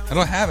 I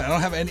don't have it. I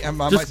don't have any.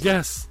 Just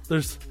guess.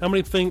 There's how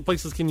many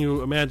places can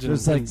you imagine?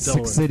 There's in like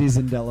Delaware? 6 cities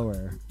in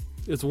Delaware.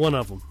 It's one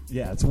of them.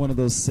 Yeah, it's one of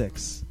those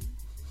 6.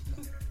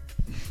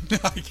 I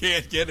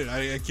can't get it.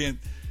 I can't.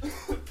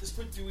 Just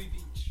put Dewey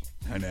Beach.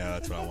 I know.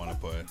 That's what I want to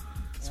put.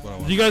 That's what I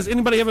want. Do you guys?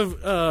 Anybody have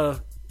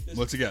a?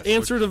 What's your guess?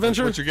 Answer to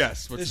venture? What's your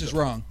guess? This is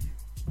wrong.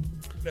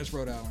 That's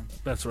Rhode Island.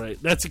 That's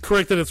right. That's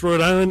correct. That it's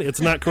Rhode Island.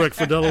 It's not correct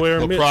for Delaware.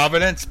 Well, Mitch.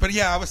 Providence, but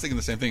yeah, I was thinking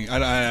the same thing. I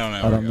don't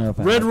know. I don't know if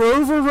I Red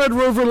Rover,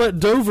 let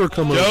Dover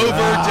come over. Dover,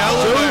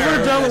 Delaware.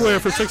 Dover, Delaware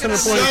for 600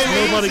 points. So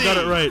Nobody easy. got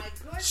it right.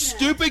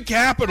 Stupid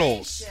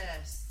capitals.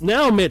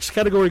 Now, Mitch,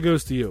 category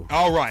goes to you.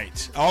 All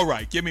right.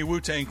 Give me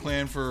Wu-Tang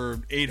Clan for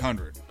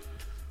 800.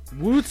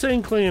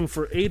 Wu-Tang Clan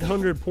for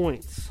 800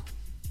 points.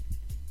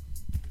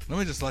 Let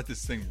me just let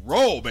this thing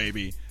roll,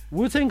 baby.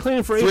 Wu-Tang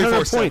Clan for 800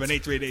 points.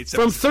 347-838-87.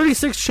 From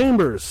 36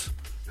 chambers.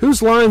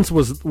 Whose lines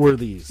were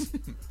these?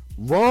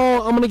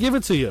 Raw, I'm going to give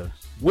it to you.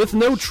 With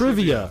no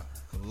trivia.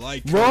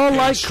 Like Raw cocaine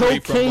like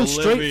straight from cocaine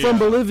straight from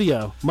Bolivia.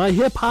 Bolivia. My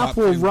hip hop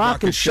will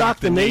rock and shock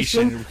the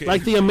nation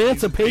like the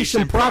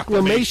Emancipation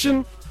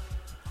Proclamation.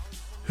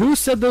 Who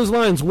said those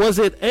lines? Was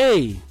it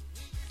A,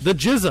 the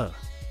Jizza,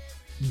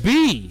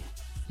 B,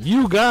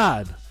 You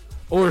God,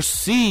 or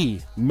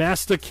C,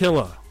 Master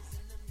Killer?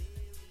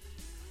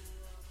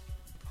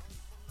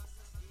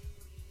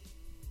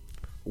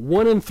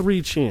 One in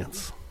 3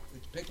 chance.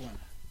 Pick one.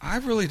 I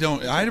really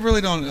don't.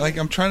 Like,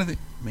 I'm trying to think.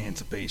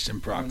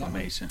 Emancipation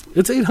Proclamation.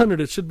 It's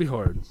 800. It should be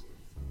hard.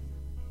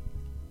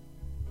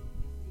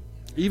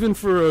 Even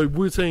for a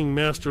Wu-Tang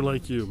master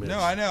like you, man. No,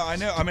 I know.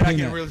 I mean, I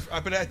can really.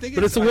 But I think.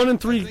 But it's a 1 in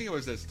 3. I think it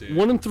was this dude.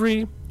 1 in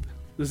 3.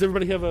 Does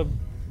everybody have a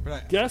But I,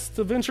 guess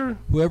to venture?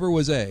 Whoever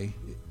was A,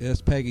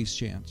 that's Peggy's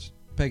chance.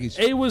 Peggy's.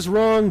 A was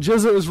wrong.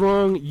 Jizza is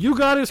wrong. You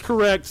got is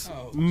correct.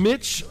 Oh.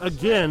 Mitch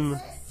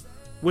again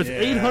with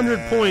 800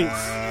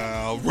 points.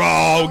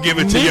 Raw, give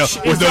it to Mitch you is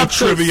with no up to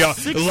trivia.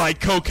 6 like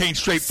cocaine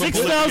straight from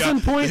 6,000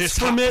 Bolivia. points His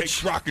for hot Mitch.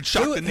 takes rock and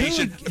shock the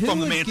nation who from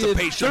the would give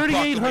Emancipation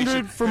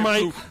 3,800 for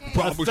Mike.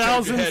 Proclamation.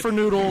 1,000 for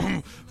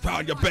Noodle.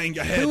 Pound your bang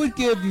your Who head. would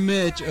give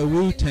Mitch a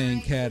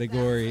Wu-Tang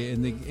category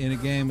in a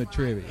game of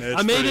trivia?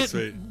 I made it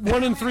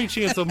 1 in 3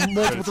 chance of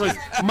multiple choice.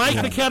 Mike,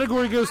 the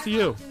category goes to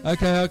you.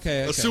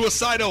 Okay. A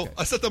suicidal.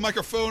 I set the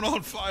microphone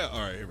on fire.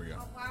 All right, here we go.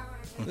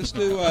 Let's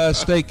do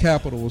state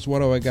capitals. What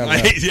do I got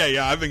left?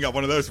 Yeah, I haven't got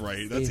one of those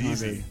right. That's 800.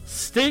 easy.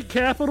 State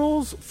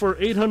capitals for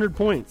 800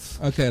 points.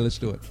 Okay, let's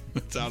do it.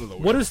 It's out of the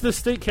way. What is the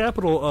state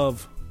capital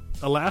of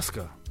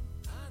Alaska?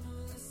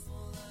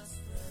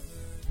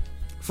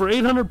 For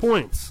 800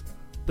 points,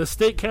 the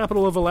state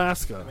capital of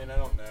Alaska. I mean, I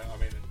don't know. I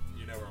mean,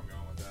 you know where I'm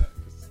going with that.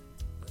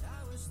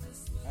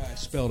 'cause I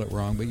spelled it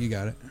wrong, but you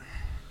got it.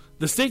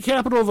 The state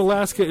capital of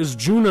Alaska is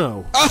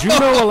Juneau.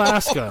 Juneau,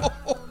 Alaska.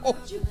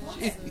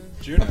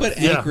 But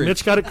Yeah, Anchorage.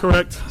 Mitch got it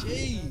correct.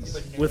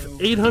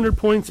 With 800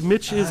 points,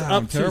 Mitch is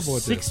I'm up to terrible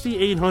at this.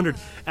 6,800.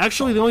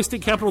 Actually, the only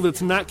state capital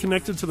that's not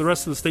connected to the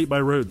rest of the state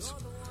by roads.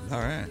 All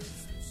right.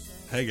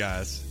 Hey,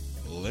 guys.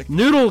 Lick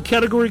Noodle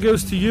category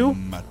goes to you.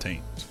 my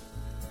taint.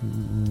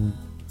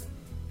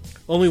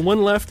 Only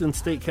one left in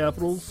state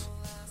capitals.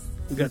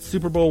 We got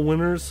Super Bowl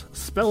winners.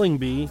 Spelling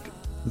Bee.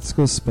 Let's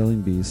go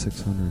spelling bee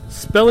 600.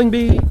 Spelling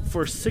Bee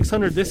for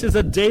 600. This is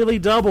a daily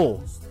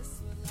double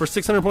for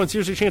 600 points.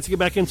 Here's your chance to get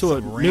back into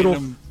it. Some Noodle,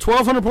 random-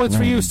 1,200 points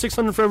for you,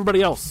 600 for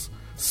everybody else.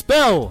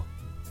 Spell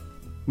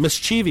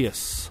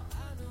mischievous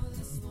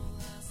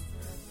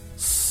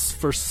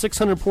for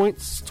 600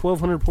 points,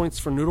 1,200 points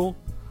for Noodle.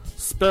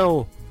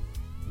 Spell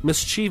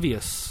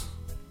mischievous.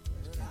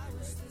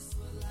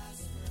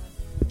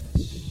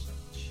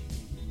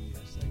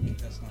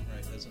 That's not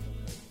right. That's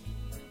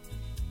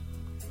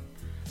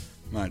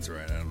Mine's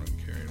right. I don't even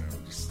care. You know,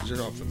 just jerk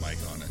off the mic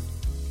on it.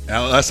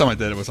 Last time I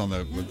did it was on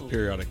the with the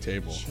periodic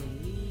table.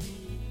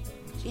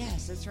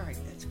 Yes, that's right.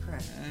 That's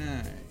correct.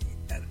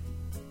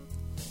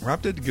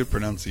 Rob did a good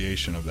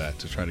pronunciation of that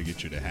to try to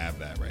get you to have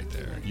that right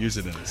there. Use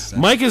it in a sentence.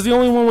 Mike is the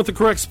only one with the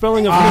correct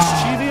spelling of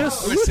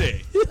mischievous Let me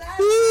see.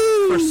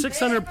 for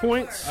 600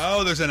 points.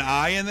 Oh, there's an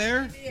I in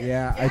there?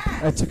 Yeah,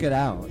 I took it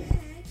out.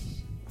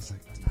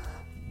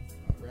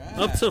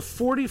 Up to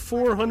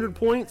 4,400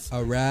 points.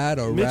 all right.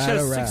 Mitch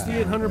has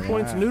 6,800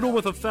 points. Noodle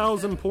with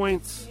 1,000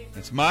 points.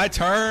 It's my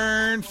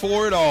turn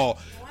for it all.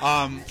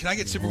 Can I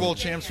get Super Bowl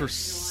champs for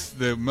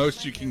the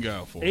most you can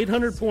go for?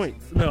 800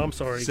 points. No, I'm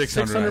sorry.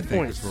 600 I think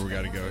points. is where we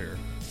got to go here.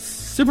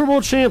 Super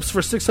Bowl champs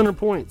for 600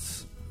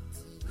 points.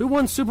 Who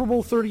won Super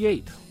Bowl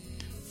 38?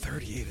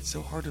 38. It's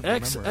so hard to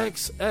remember.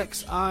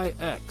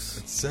 XXXIX.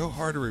 It's so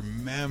hard to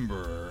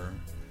remember.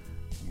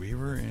 We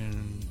were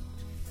in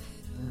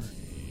 30.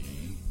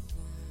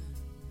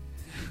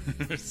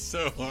 It's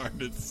so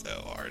hard. It's so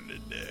hard to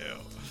do.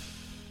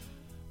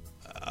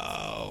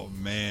 Oh,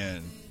 man.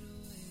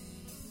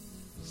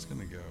 I'm just going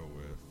to go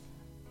with...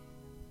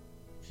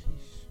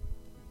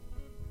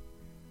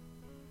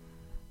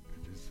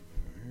 It is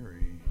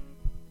very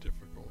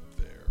difficult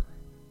there.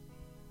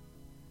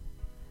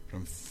 But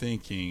I'm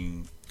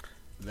thinking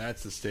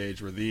that's the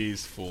stage where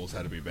these fools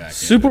had to be back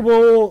Super in.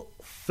 Bowl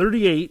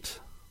 38.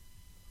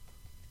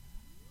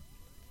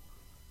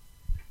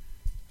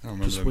 I don't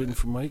remember Just them, waiting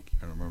for Mike.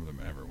 I don't remember them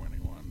ever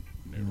winning one.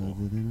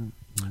 Noodle.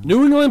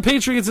 New England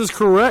Patriots is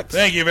correct.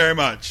 Thank you very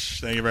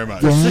much. Thank you very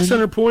much.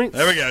 600 points.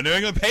 There we go. New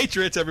England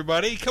Patriots,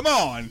 everybody. Come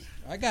on.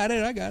 I got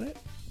it.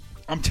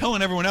 I'm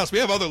telling everyone else. We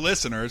have other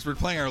listeners. We're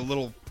playing our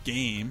little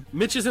game.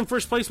 Mitch is in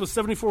first place with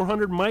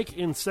 7,400. Mike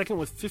in second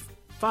with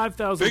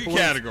 5,000 Big points.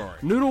 category.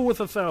 Noodle with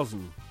 1,000.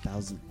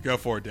 1,000. Go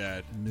for it,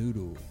 Dad.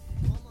 Noodle.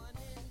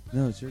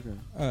 No, it's your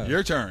go.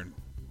 Your turn.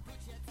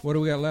 What do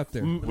we got left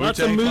there? Lots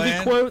of Wu-Tang movie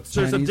Clan? quotes.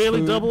 There's Chinese a daily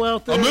food. double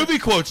out there. Oh, movie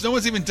quotes. No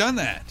one's even done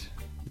that.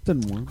 It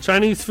didn't work.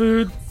 Chinese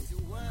food.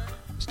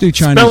 Let's do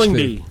Chinese Spelling food.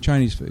 bee.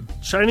 Chinese food.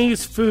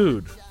 Chinese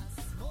food.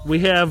 We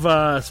have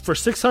for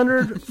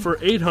 600, for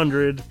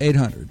 800,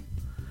 800.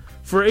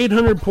 for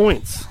 800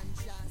 points.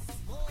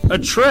 A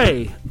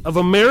tray of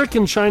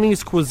American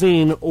Chinese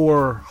cuisine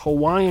or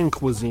Hawaiian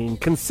cuisine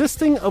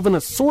consisting of an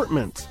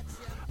assortment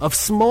of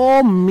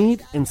small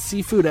meat and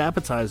seafood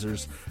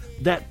appetizers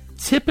that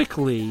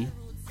typically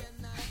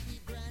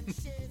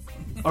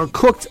are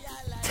cooked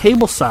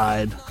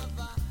tableside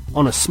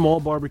on a small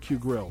barbecue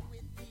grill.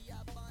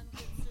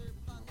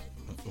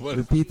 What?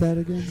 Repeat that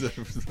again.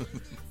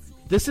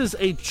 This is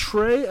a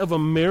tray of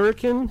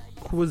American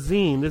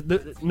cuisine.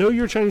 Know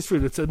your Chinese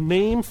food. It's a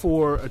name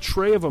for a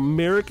tray of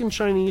American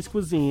Chinese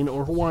cuisine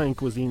or Hawaiian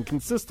cuisine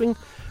consisting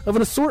of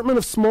an assortment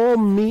of small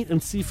meat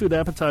and seafood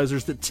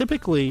appetizers that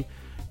typically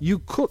you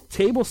cook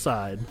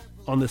tableside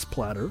on this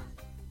platter.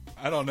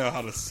 I don't know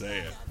how to say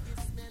it.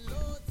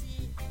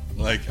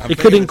 Like, I'm It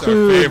could thinking it's our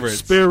include favorites.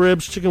 spare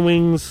ribs, chicken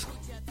wings,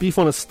 beef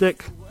on a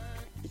stick.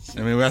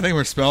 I mean, I think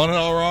we're spelling it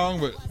all wrong,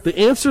 but The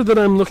answer that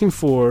I'm looking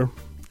for,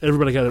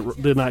 everybody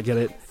did not get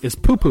it, is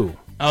poo-poo.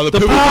 oh, the The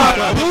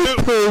poo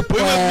poo-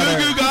 We went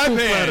Moo Goo Guy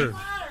platter.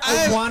 Pan.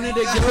 I wanted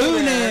to go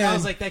there. And I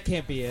was like, that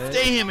can't be it.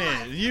 Damn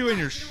it! You and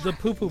your. The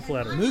poo-poo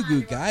platter.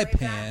 Mugu Guy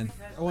Pan.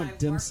 I want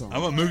dim sum. I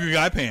went Moo Goo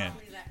Guy Pan.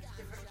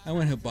 I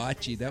went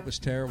hibachi. That was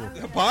terrible.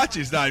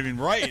 Hibachi's not even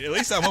right. At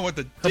least I went with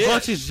the dish.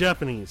 Hibachi's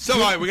Japanese. So, all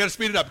right, we got to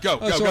speed it up. Go,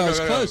 Oh, go, so go, I was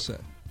go, close. go.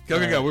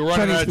 Then. Go. We're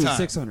running Chinese out of food, time.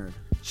 600.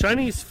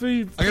 Chinese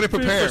food. I'm gonna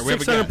food prepare. for We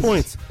have a 600 guess.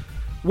 points.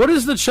 What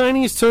is the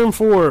Chinese term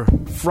for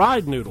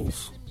fried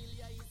noodles?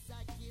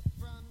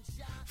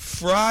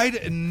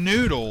 Fried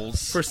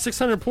noodles. For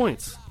 600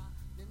 points.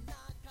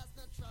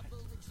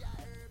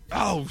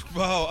 Oh,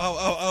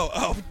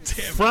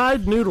 damn.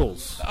 Fried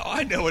noodles. Oh,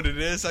 I know what it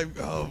is.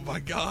 Oh, my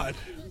God.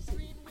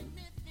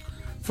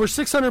 For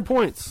 600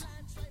 points.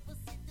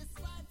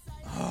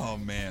 Oh,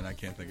 man, I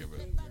can't think of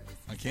it.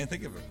 I can't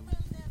think of it.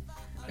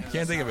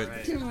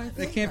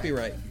 That can't be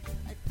right.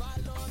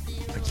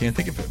 I can't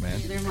think of it, man.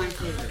 They're my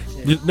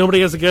favorite too.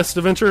 Nobody has a guess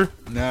to venture?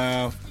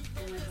 No.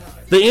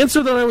 The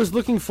answer that I was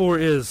looking for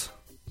is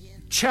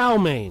chow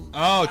mein.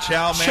 Oh,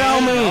 chow mein. Chow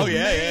mein. Oh,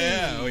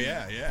 yeah. Oh,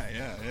 yeah.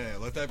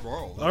 Let that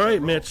roll. All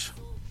right, Mitch,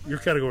 your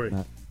category.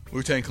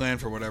 Wu-Tang Clan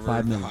for whatever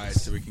 5 the minutes.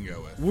 highest that we can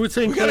go with.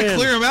 Wu-Tang We got to Clan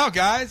clear them out,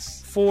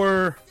 guys.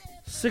 for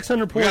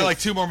 600 We points. got like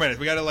 2 more minutes.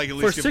 We got to like at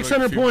For least give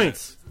 600 a few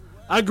points.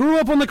 I grew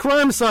up on the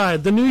crime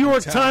side, the New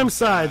York Times Times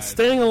side. side.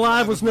 Staying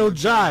alive was no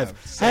jive.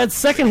 Had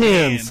second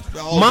hands.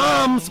 Oh,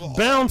 Moms wow.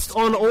 bounced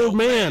on old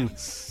man.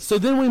 So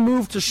then we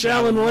moved to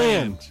Shaolin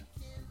Land.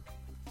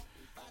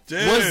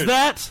 Dude. Was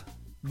that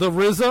the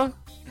RZA,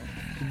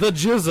 the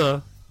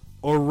Jizza,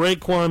 or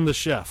Raekwon the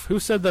Chef? Who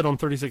said that on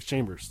 36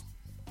 Chambers?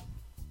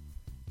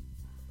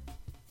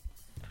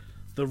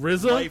 The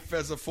RZA Life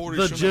as a 40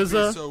 the shouldn't be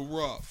Jizza, so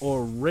rough.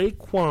 or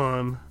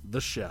Raekwon the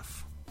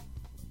Chef?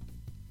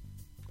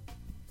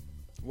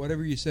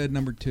 Whatever you said,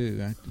 number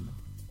 2.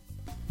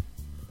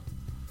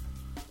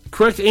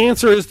 Correct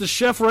answer is the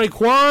Chef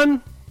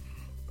Raekwon.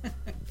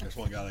 There's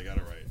one guy that got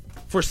it right.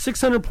 For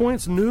 600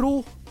 points,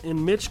 Noodle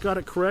and Mitch got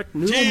it correct.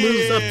 Noodle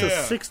moves up to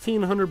Yeah.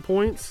 1,600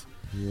 points,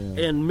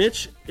 Yeah. and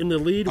Mitch in the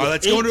lead All right,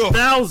 with let's go to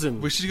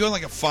 8,000. We should go in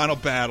like a final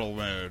battle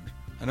mode.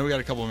 I know we got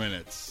a couple of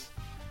minutes.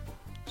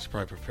 Should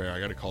probably prepare. I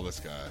got to call this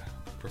guy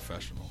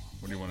professional.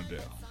 What do you want to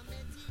do?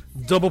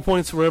 Double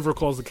points for whoever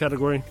calls the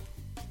category.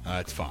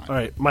 It's fine. All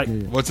right, Mike,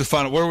 What's the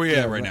final? Where are we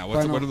at right now?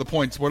 final- What are the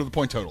points? What are the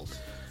point totals?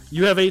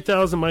 you have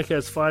 8,000. Mike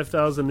has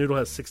 5,000. Noodle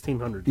has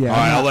 1,600. Yeah, All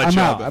right, I'll let I'm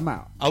y'all. out. I'm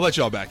out. I'll let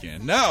y'all back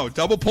in. No,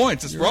 double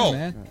points. Let's roll.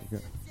 Man.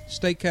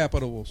 State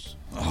capitals.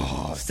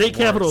 State It's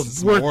capitals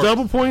the worth worst.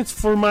 double points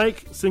for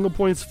Mike, single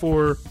points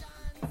for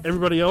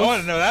everybody else. Oh, I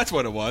didn't know that's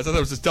what it was. I thought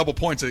it was just double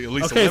points. At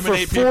least Okay, for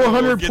eliminate people or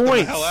 400 get them the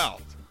points. hell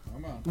out.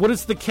 What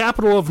is the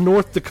capital of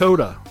North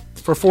Dakota?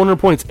 For 400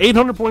 points.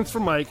 800 points for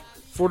Mike,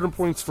 400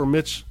 points for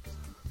Mitch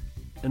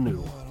and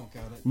Noodle. I don't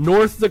got it.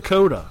 North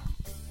Dakota.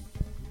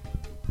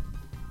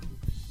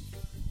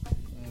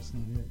 That's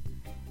not it.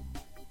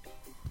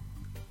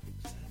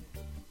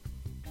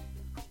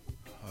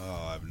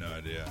 Oh, I have no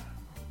idea.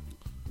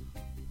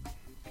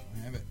 I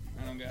have it.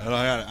 I don't got I don't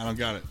got it. I don't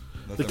got it.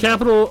 Let The them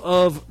capital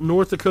of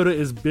North Dakota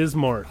is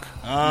Bismarck.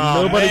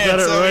 know. Nobody man, got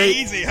it so right.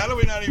 Easy. How do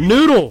we not even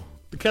Noodle.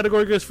 The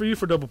category goes for you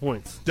for double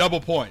points.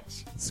 double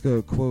points? Let's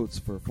go quotes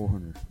for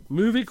 400.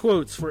 Movie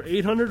quotes for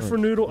 800 for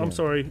Noodle. I'm yeah.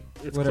 sorry,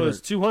 it's Whatever.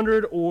 close.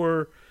 200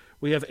 or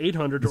we have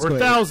 800 Let's or go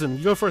 1,000.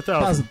 You go for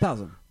 1,000.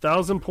 1,000.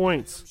 1,000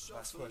 points.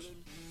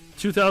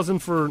 2,000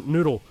 for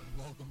Noodle.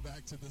 Welcome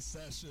back to the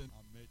session.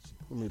 I'm Mitch.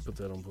 Let me put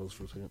that on pause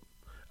for a second.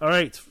 All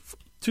right,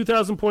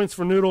 2,000 points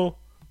for Noodle.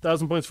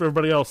 1,000 points for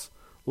everybody else.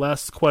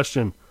 Last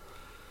question.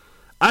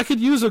 I could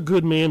use a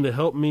good man to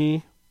help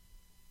me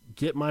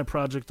get my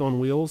project on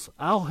wheels.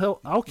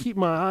 I'll keep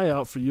my eye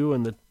out for you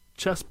and the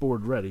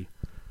chessboard ready.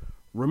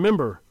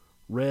 Remember,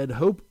 Red,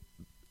 hope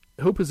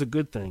is a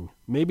good thing,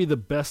 maybe the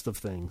best of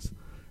things,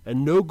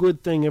 and no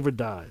good thing ever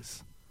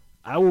dies.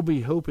 I will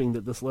be hoping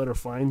that this letter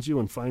finds you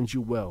and finds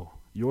you well.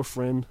 Your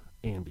friend,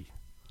 Andy.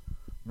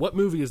 What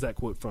movie is that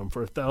quote from?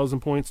 For 1,000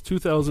 points,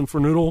 2,000 for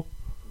Noodle.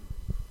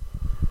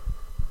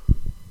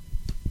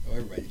 Oh,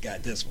 everybody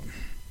got this one.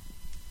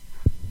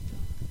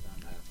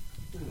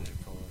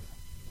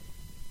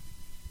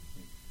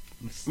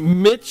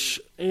 Mitch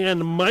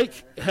and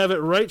Mike have it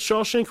right.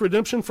 Shawshank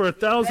Redemption for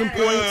 1,000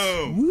 points.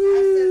 Whoa.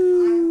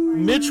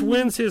 Mitch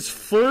wins his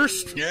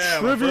first Yeah,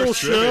 my trivial first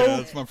show trivia.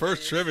 That's my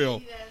first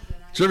trivial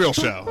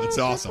show. That's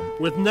awesome.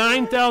 with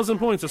 9,000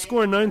 points. A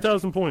score of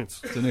 9,000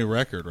 points. It's a new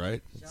record,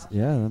 right?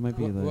 Yeah, that might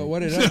be like. What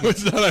did I do?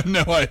 It's not, I have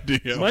no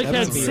idea. Mike had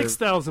That's weird.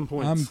 6,000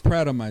 points. I'm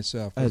proud of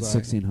myself. I had as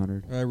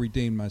 1,600. I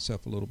redeemed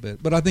myself a little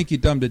bit. But I think you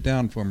dumbed it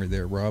down for me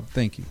there, Rob.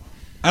 Thank you.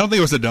 I don't think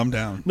it was a dumb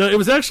down. No, it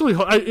was actually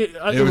hard. It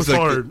was was like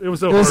hard. It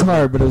was It was hard.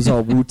 hard, but it was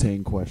all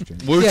Wu-Tang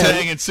questions.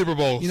 Wu-Tang and Super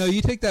Bowl. You know,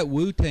 you take that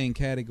Wu-Tang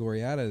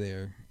category out of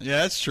there. Yeah,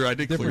 that's true. I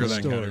did clear Different that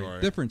story.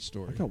 category. Different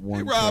story. I got Hey,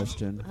 one Rob,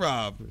 question.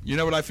 Rob, you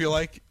know what I feel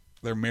like?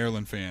 They're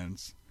Maryland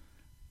fans.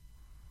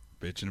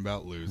 Bitching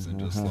about losing,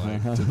 just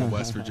like to the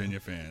West Virginia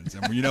fans.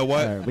 And you know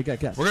what? All right, we got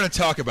guests. We're going to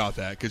talk about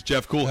that because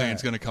Jeff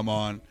Coolhand's going to come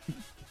on.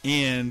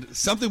 And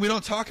something we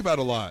don't talk about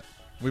a lot.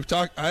 We've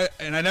talked, I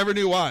never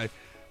knew why.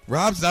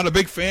 Rob's not a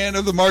big fan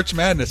of the March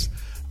Madness.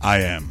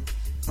 I am.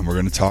 And we're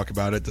going to talk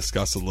about it,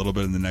 discuss a little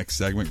bit in the next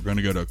segment. We're going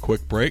to go to a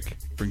quick break.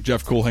 Bring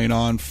Jeff Coolhane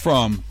on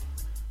from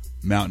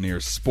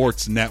Mountaineers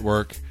Sports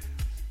Network.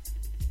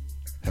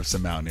 Have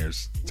some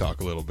Mountaineers talk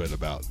a little bit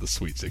about the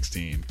Sweet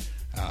 16.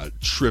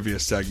 Trivia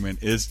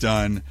segment is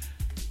done.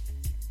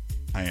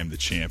 I am the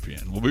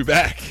champion. We'll be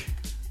back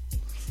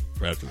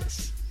right after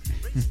this.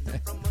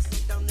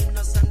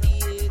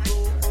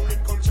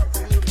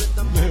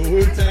 The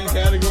Wu-Tang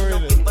category.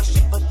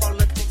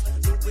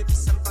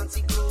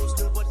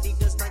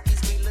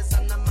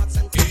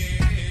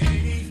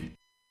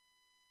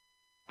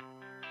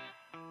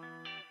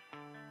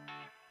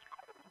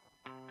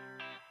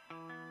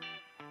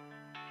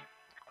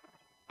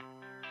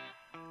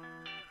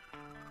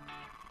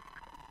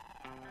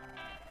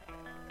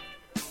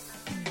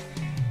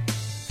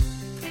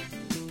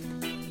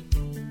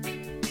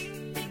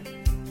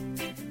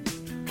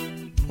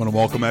 Want to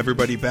welcome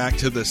everybody back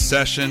to the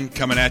session,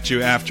 coming at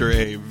you after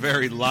a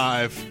very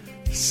live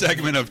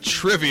segment of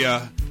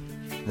trivia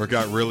where it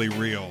got really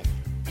real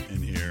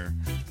in here,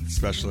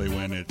 especially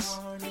when it's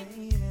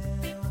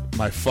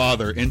my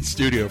father in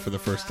studio for the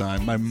first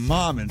time, my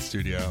mom in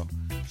studio,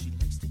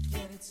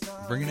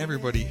 bringing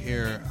everybody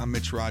here. I'm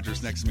Mitch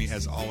Rogers. Next to me,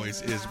 as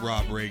always, is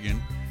Rob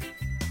Reagan.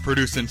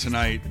 Producing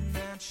tonight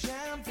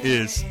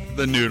is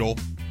the Noodle,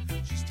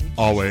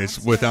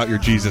 always without your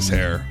Jesus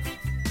hair.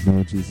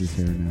 No Jesus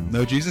hair now.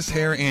 No Jesus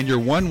hair, and you're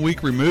 1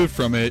 week removed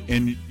from it,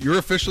 and you're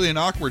officially in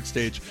awkward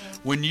stage.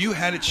 When you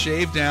had it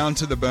shaved down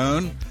to the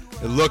bone,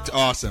 it looked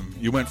awesome.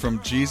 You went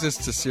from Jesus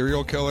to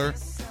serial killer.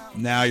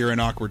 Now you're in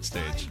awkward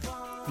stage.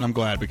 And I'm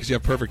glad, because you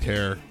have perfect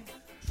hair.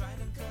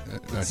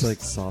 It's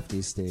like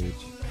softy stage.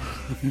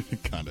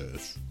 It kind of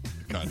is.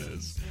 It kind of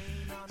is.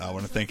 I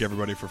want to thank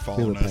everybody for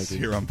following us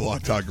here on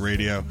Blog Talk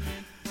Radio.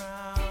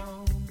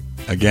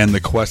 Again,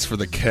 the quest for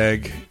the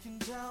keg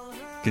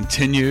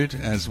continued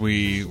as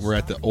we were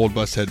at the Old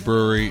Bushead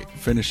Brewery,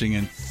 finishing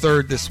in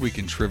third this week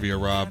in trivia,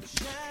 Rob.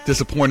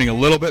 Disappointing a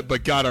little bit,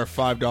 but got our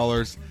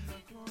 $5.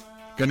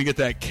 Going to get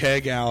that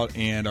keg out,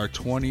 and our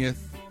 20th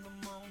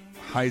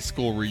high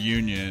school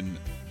reunion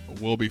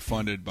will be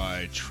funded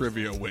by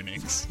trivia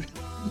winnings.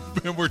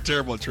 We're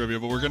terrible at trivia,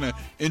 but we're going to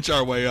inch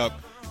our way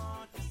up.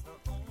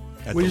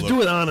 We just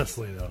do it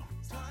honestly, though.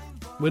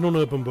 We don't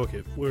open book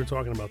it. We were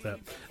talking about that.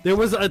 There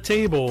was a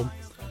table.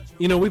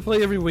 You know, we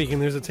play every week, and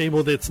there's a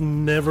table that's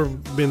never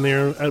been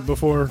there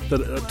before,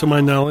 that, to my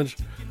knowledge.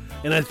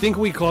 And I think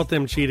we caught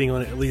them cheating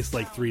on it at least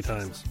like 3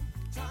 times.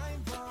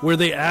 Where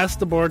they asked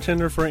the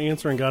bartender for an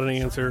answer and got an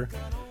answer.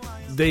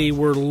 They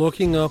were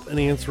looking up an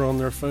answer on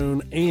their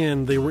phone,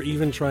 and they were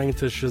even trying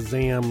to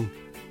Shazam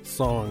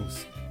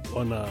songs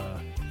on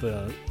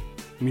the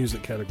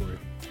music category.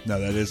 No,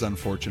 that is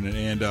unfortunate.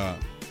 And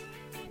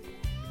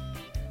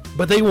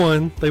but they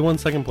won. They won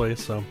second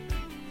place, so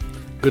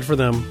good for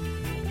them.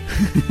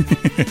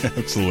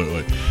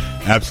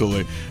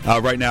 Absolutely.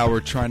 Right now, we're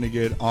trying to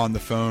get on the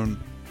phone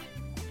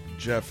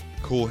Jeff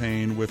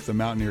Culhane with the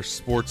Mountaineer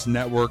Sports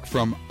Network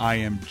from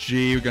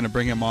IMG. We're going to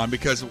bring him on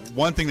because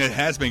one thing that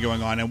has been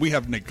going on, and we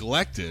have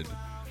neglected,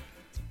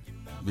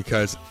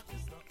 because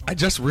I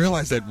just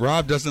realized that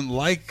Rob doesn't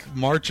like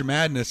March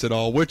Madness at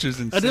all, which is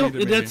insane to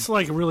me. That's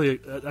like really,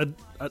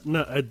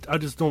 I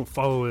just don't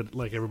follow it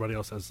like everybody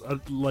else has. I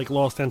like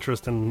lost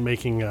interest in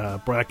making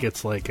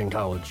brackets like in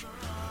college.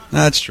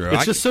 That's true.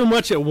 It's just so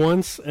much at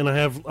once, and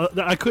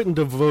I couldn't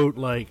devote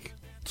like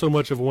so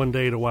much of one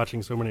day to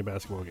watching so many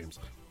basketball games.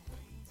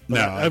 But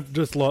no, I've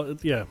just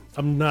lost. Yeah,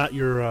 I'm not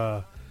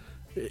your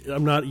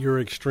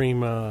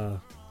extreme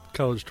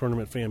college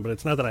tournament fan, but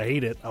it's not that I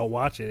hate it. I'll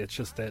watch it. It's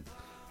just that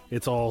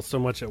it's all so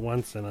much at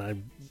once,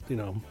 and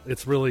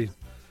it's really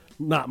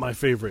not my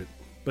favorite.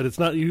 But it's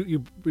not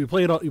you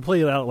play it out. You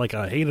play it out like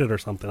I hate it or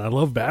something. I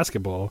love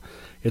basketball.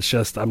 It's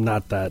just I'm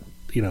not that.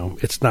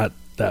 It's not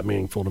that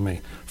meaningful to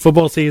me.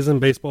 Football season,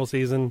 baseball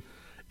season,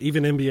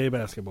 even NBA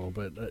basketball.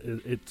 But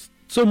it's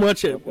so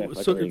much.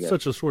 It's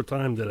such a short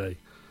time that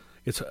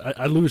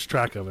I lose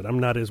track of it. I'm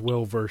not as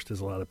well versed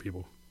as a lot of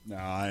people. No,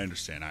 I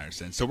understand.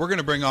 So we're going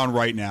to bring on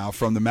right now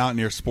from the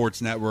Mountaineer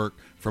Sports Network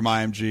from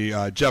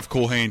IMG, Jeff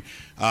Culhane.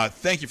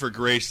 Thank you for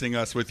gracing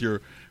us with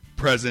your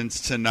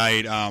presence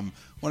tonight. Want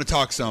to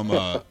talk some?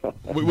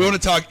 We want to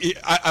talk.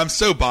 I'm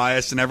so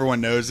biased, and everyone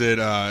knows it.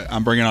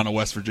 I'm bringing on a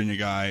West Virginia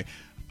guy.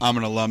 I'm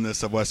an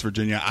alumnus of West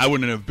Virginia. I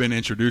wouldn't have been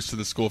introduced to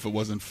the school if it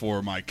wasn't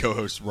for my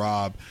co-host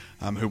Rob,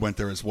 who went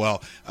there as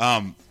well.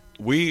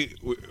 We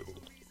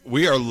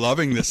are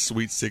loving this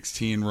Sweet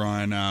 16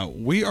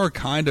 run. We are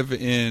kind of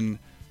in.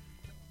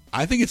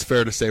 I think it's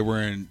fair to say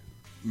we're in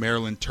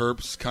Maryland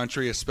Terps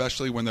country,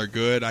 especially when they're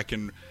good. I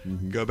can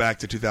go back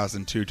to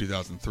 2002,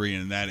 2003,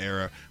 and in that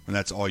era when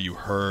that's all you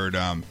heard.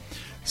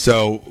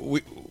 So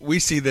we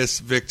see this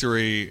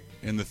victory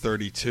in the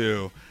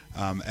 32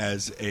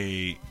 as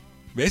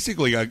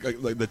basically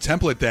the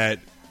template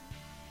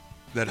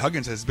that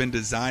Huggins has been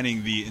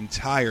designing the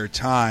entire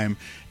time,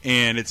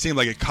 and it seemed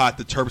like it caught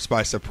the Terps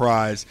by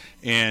surprise.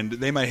 And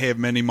they might have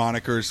many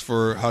monikers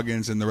for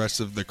Huggins and the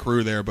rest of the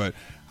crew there, but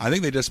I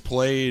think they just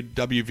played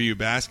WVU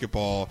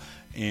basketball,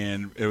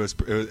 and it was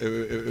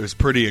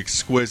pretty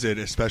exquisite,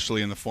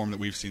 especially in the form that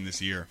we've seen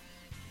this year.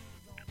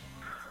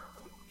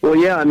 Well,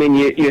 yeah, I mean,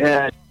 you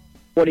had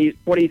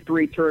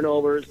 23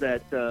 turnovers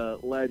that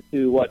led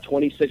to,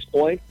 26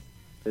 points?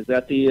 Is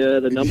that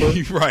the number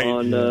right.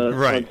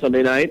 On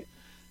Sunday night?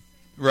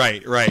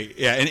 Right.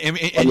 Yeah, and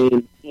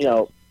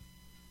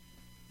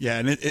yeah,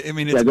 and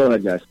it's, go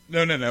ahead, guys.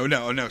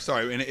 No.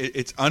 Sorry, and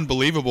it's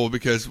unbelievable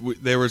because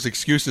there was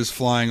excuses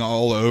flying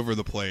all over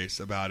the place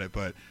about it.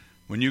 But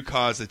when you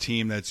cause a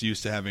team that's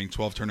used to having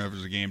 12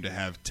 turnovers a game to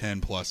have 10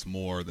 plus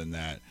more than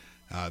that,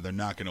 they're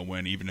not going to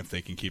win, even if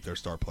they can keep their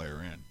star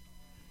player in.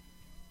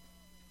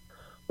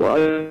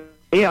 Well,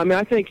 yeah, I mean,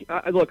 I think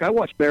I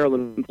watched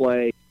Maryland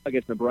play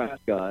against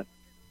Nebraska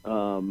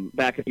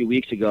back a few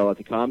weeks ago at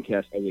the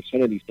Comcast at the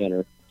Xfinity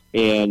Center,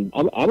 And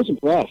I was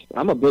impressed.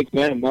 I'm a big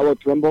fan of Melo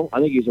Trimble.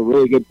 I think he's a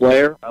really good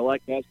player. I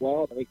like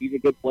Caswell. I think he's a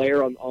good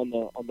player on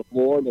the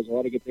floor, and there's a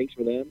lot of good things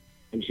for them.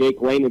 And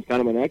Jake Layman's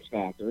kind of an X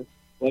factor.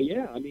 But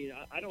yeah, I mean,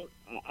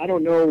 I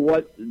don't know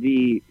what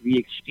the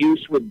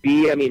excuse would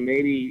be. I mean,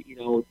 maybe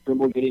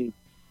Trimble getting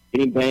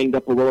banged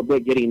up a little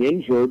bit, getting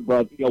injured.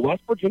 But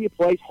West Virginia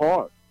plays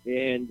hard,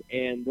 and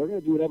they're going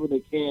to do whatever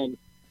they can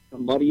to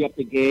muddy up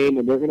the game,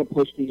 and they're going to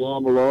push the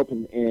envelope,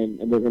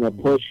 and they're going to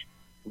push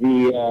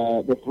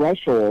the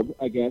threshold,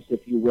 I guess,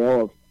 if you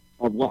will,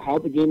 of how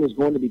the game is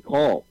going to be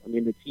called. I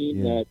mean, the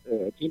team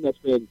that's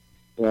been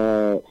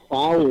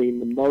fouling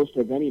the most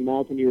of any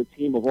Mountaineer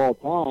team of all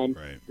time.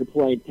 Right. You're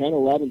playing 10,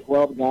 11,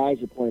 12 guys.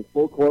 You're playing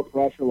full court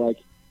pressure like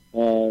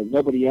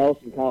nobody else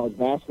in college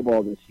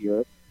basketball this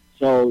year.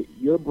 So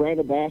your brand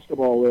of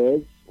basketball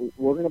is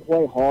we're going to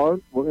play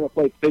hard, we're going to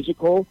play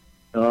physical,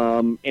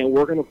 and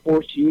we're going to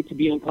force you to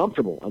be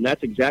uncomfortable. And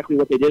that's exactly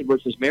what they did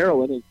versus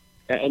Maryland.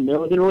 And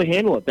Maryland didn't really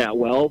handle it that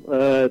well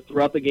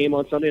throughout the game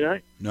on Sunday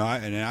night. No,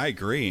 and I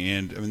agree.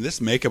 And I mean, this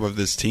makeup of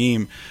this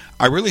team,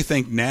 I really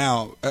think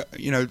now,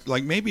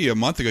 like maybe a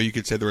month ago, you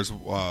could say there was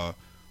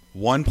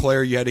one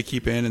player you had to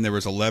keep in, and there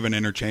was 11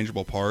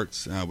 interchangeable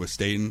parts with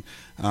Staten.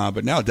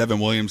 But now Devin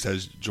Williams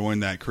has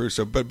joined that crew.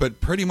 So,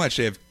 but pretty much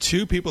they have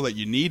two people that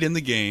you need in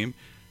the game,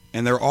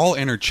 and they're all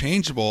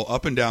interchangeable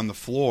up and down the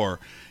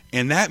floor.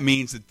 And that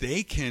means that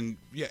they can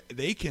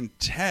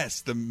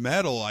test the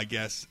mettle, I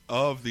guess,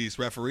 of these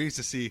referees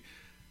to see,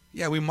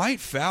 we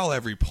might foul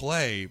every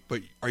play,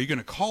 but are you going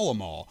to call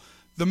them all?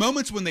 The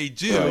moments when they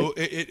do,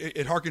 right.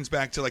 it harkens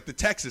back to like the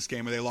Texas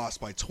game where they lost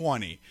by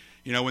 20,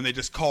 when they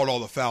just called all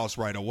the fouls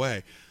right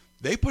away.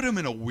 They put them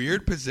in a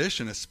weird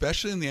position,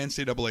 especially in the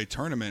NCAA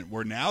tournament,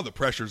 where now the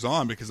pressure's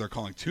on because they're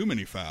calling too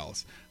many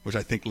fouls, which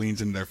I think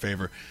leans into their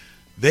favor.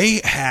 They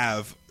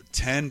have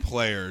 10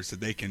 players that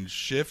they can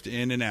shift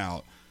in and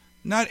out.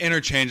 Not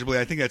interchangeably.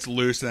 I think that's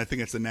loose, and I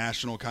think it's the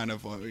national kind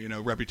of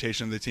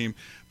reputation of the team,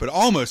 but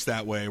almost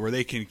that way where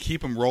they can keep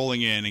them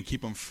rolling in and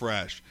keep them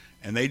fresh,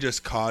 and they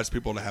just cause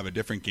people to have a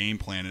different game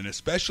plan. And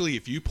especially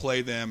if you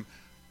play them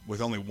with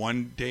only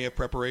 1 day of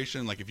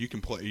preparation, like if you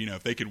can play,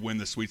 if they could win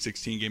the Sweet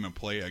 16 game and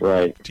play a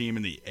right. team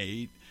in the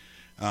 8,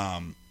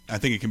 I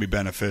think it can be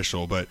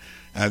beneficial. But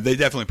they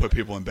definitely put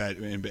people in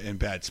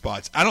bad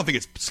spots. I don't think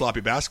it's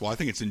sloppy basketball. I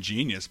think it's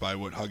ingenious by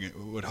what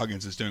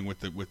Huggins is doing with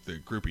the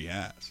group he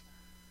has.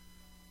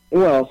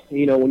 Well,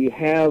 when you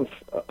have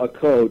a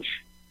coach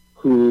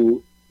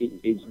who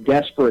is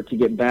desperate to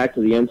get back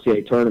to the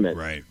NCAA tournament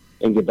right.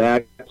 and get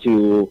back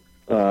to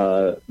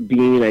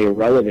being a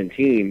relevant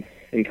team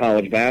in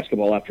college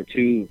basketball after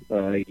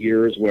 2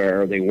 years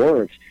where they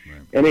weren't,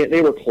 right. and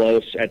they were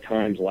close at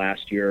times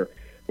last year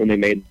when they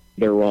made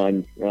their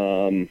run,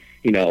 in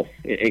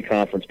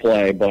conference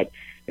play, but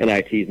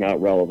NIT is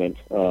not relevant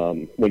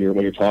when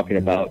you're talking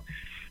about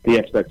the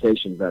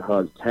expectations that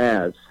Hugs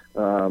has.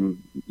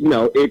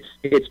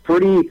 It's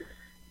pretty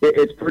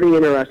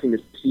interesting to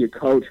see a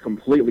coach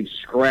completely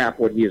scrap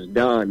what he has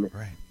done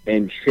right.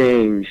 and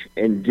change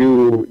and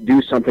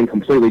do something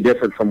completely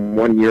different from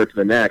 1 year to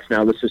the next.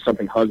 Now, this is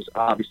something Hugs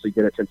obviously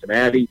did at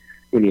Cincinnati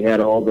when he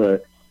had all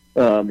the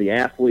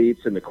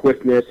athletes and the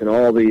quickness and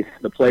all the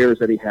players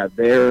that he had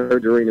there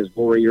during his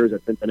glory years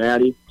at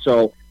Cincinnati.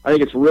 So I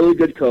think it's really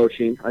good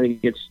coaching. I think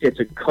it's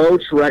a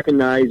coach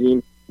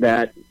recognizing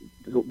that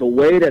the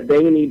way that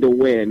they need to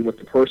win with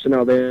the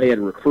personnel they had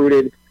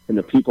recruited and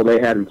the people they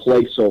had in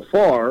place so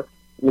far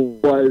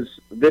was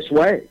this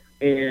way.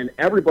 And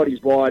everybody's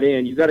bought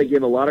in. You've got to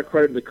give a lot of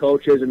credit to the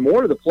coaches and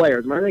more to the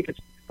players. I think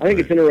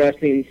it's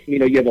interesting.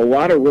 You have a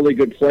lot of really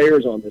good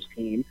players on this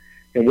team.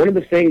 And one of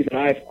the things that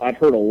I've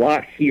heard a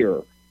lot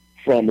here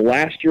from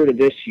last year to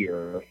this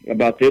year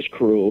about this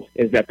crew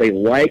is that they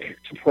like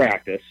to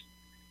practice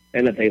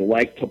and that they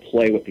like to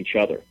play with each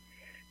other.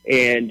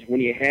 And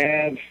when you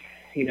have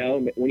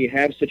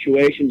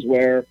situations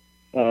where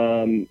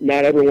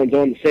not everyone's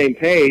on the same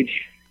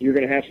page, you're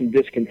going to have some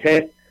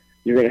discontent.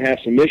 You're going to have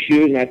some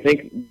issues, and I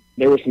think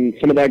there was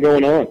some of that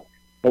going on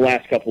the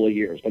last couple of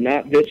years. But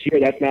not this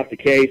year. That's not the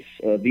case.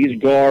 These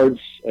guards,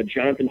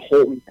 Jonathan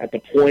Holton at the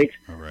point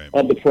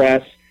of the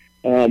press,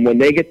 when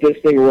they get this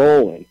thing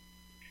rolling,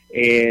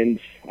 and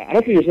I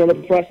don't think there's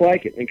another press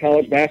like it in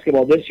college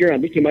basketball this year. I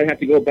think you might have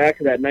to go back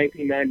to that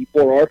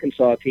 1994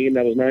 Arkansas team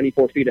that was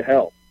 94 feet of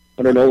hell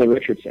under Nolan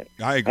Richardson.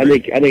 I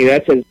agree. I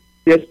think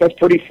that's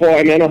pretty far.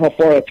 I mean, I don't know how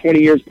far 20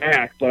 years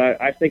back,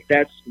 but I think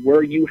that's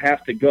where you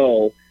have to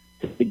go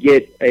to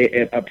get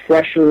a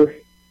pressure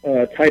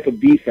type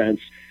of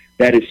defense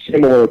that is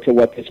similar to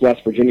what this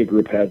West Virginia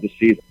group has this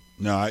season.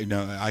 No,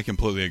 I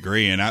completely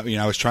agree. And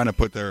I was trying to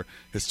put their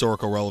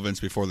historical relevance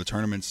before the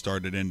tournament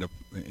started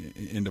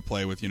into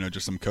play with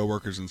just some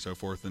coworkers and so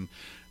forth. And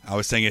I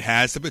was saying it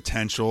has the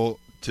potential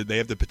they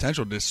have the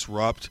potential to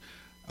disrupt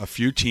a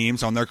few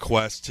teams on their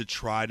quest to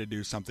try to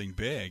do something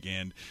big.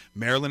 And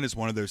Maryland is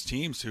one of those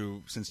teams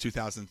who, since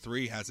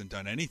 2003, hasn't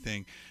done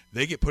anything.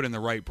 They get put in the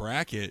right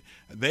bracket.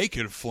 They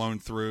could have flown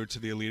through to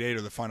the Elite Eight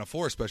or the Final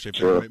Four, especially if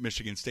they're in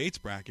Michigan State's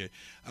bracket.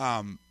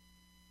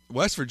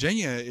 West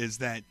Virginia is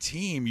that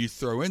team you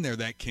throw in there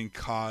that can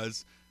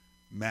cause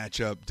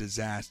matchup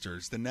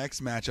disasters. The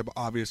next matchup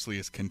obviously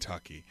is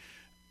Kentucky.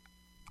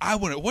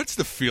 What's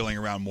the feeling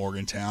around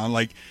Morgantown?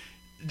 Like,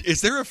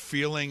 is there a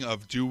feeling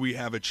of, do we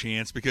have a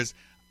chance? Because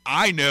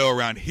I know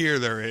around here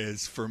there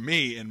is, for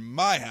me in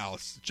my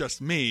house,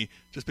 just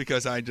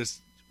because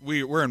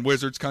we're in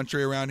Wizards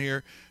country around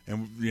here,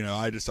 and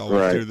I just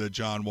always do the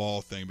John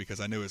Wall thing because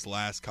I knew his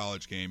last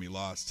college game he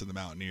lost to the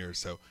Mountaineers.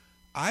 So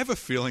I have a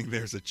feeling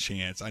there's a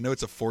chance. I know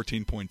it's a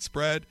 14-point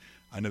spread.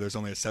 I know there's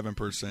only a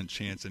 7%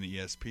 chance in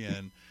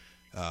ESPN,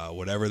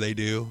 whatever they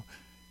do.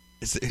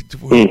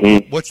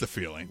 What's the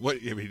feeling?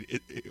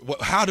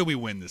 How do we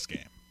win this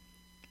game?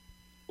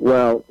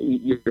 Well,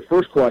 your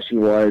first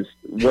question was,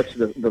 what's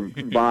the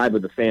vibe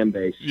of the fan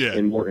base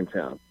in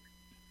Morgantown?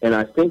 And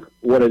I think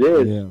what it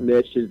is,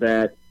 Mitch, is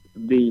that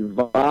the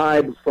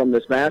vibe from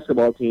this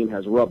basketball team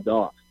has rubbed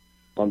off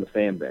on the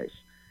fan base.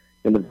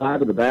 And the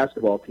vibe of the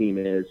basketball team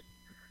is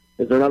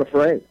they're not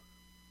afraid.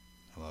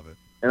 I love it.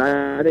 And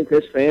I think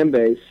this fan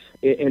base,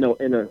 in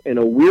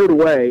a weird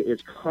way,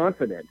 is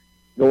confident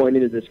going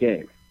into this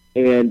game.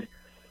 And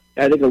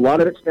I think a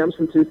lot of it stems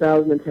from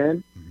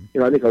 2010.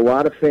 I think a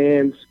lot of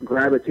fans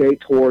gravitate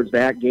towards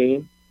that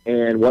game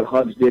and what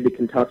Hugs did to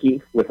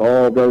Kentucky with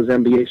all those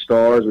NBA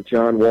stars, with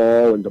John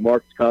Wall and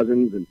DeMarcus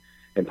Cousins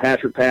and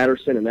Patrick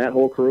Patterson and that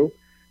whole crew.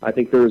 I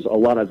think there's a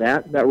lot of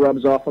that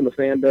rubs off on the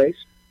fan base.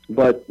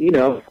 But,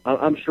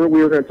 I'm sure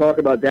we were going to talk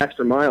about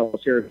Daxter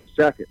Miles here in a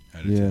second.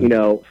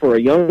 Yeah. For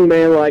a young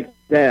man like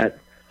that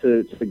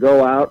to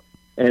go out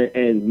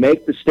and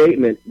make the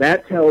statement,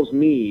 that tells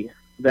me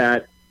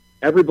that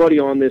everybody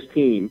on this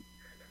team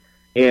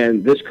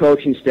and this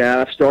coaching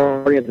staff,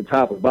 starting at the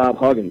top of Bob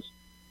Huggins,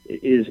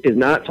 is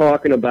not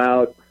talking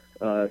about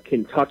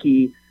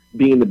Kentucky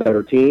being the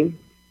better team,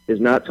 is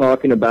not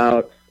talking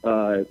about,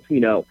 I'm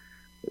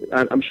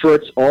sure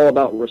it's all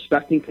about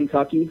respecting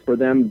Kentucky for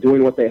them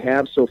doing what they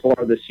have so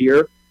far this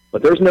year,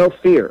 but there's no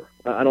fear,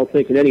 I don't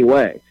think, in any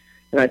way.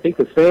 And I think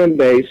the fan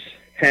base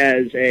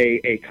has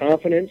a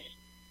confidence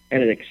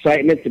and an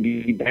excitement to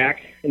be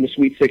back in the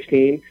Sweet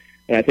 16.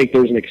 And I think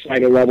there's an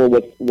excitement level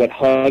with what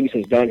Hugs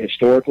has done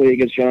historically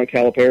against John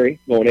Calipari,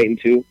 going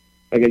 8-2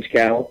 against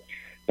Cal.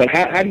 But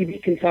how do you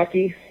beat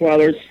Kentucky? Well,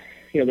 there's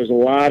a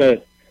lot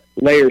of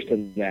layers to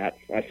that,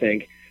 I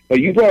think. But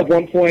you brought up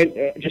one point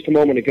just a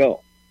moment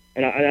ago,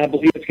 and I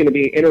believe it's going to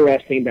be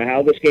interesting to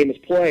how this game is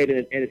played,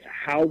 and it's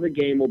how the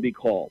game will be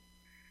called,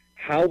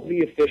 how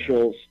the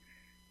officials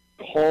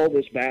call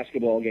this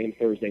basketball game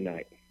Thursday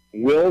night.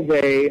 Will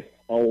they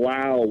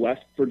allow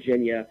West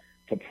Virginia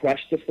to push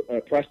the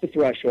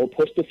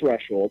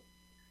threshold,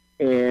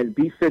 and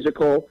be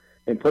physical,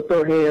 and put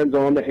their hands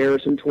on the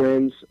Harrison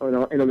twins and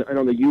on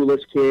the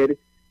Ulis kid,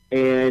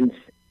 and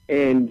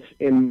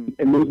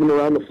move them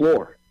around the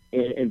floor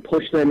and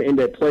push them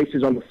into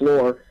places on the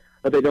floor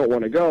that they don't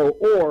want to go?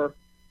 Or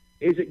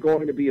is it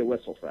going to be a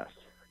whistle fest?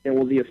 And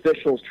will the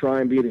officials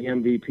try and be the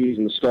MVPs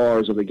and the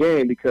stars of the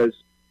game? Because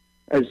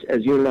as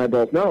you and I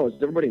both know, as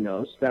everybody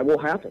knows, that will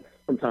happen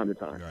from time to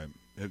time.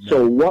 Right.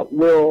 So what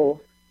will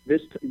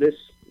this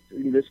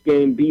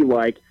game be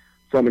like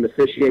from an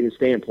officiating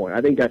standpoint?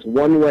 I think that's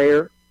one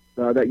layer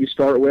that you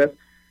start with.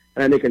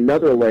 And I think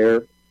another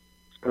layer,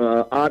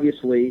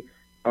 obviously,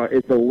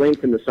 is the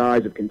length and the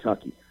size of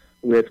Kentucky.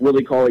 With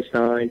Willie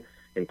Cauley-Stein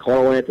and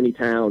Karl Anthony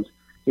Towns,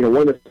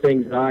 one of the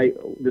things that I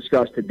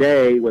discussed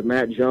today with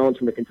Matt Jones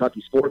from the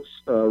Kentucky Sports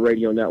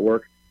Radio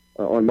Network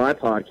on my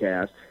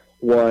podcast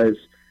was,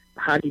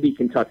 how do you beat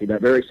Kentucky?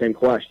 That very same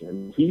question.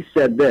 And he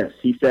said this.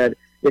 He said,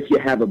 if you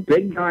have a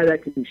big guy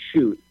that can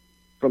shoot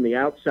from the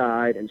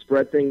outside and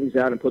spread things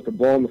out and put the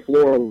ball on the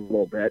floor a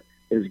little bit,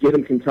 is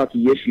giving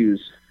Kentucky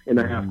issues in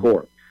the half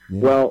court. Yeah.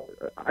 Well,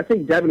 I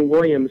think Devin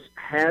Williams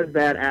has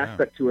that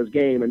aspect to his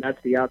game, and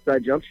that's the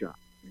outside jump shot.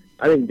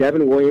 I think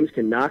Devin Williams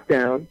can knock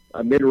down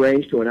a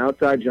mid-range to an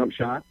outside jump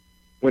shot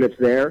when it's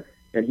there,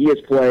 and he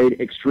has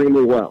played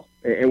extremely well.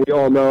 And we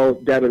all know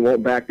Devin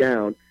won't back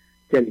down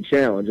to any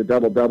challenge, a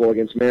double-double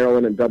against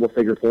Maryland and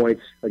double-figure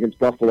points against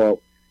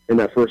Buffalo in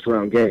that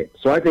first-round game.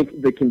 So I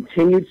think the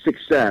continued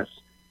success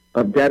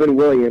of Devin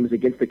Williams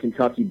against the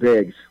Kentucky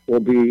Bigs will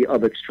be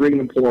of extreme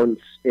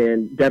importance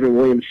in Devin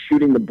Williams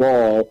shooting the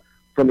ball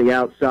from the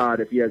outside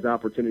if he has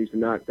opportunities to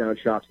knock down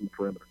shots from the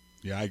perimeter.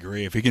 Yeah, I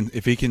agree. If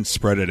he can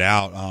spread it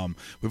out,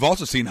 we've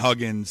also seen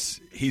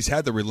Huggins. He's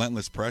had the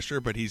relentless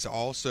pressure, but he's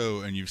also,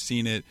 and you've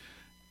seen it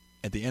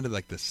at the end of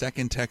like the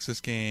second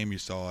Texas game. You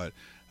saw it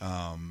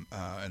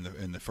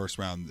in the first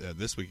round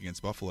this week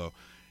against Buffalo.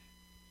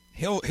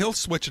 He'll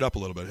switch it up a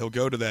little bit. He'll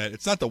go to that.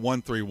 It's not the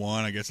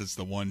 1-3-1. I guess it's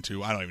the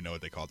 1-2. I don't even know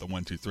what they call it, the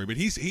 1-2-3. But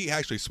he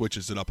actually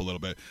switches it up a little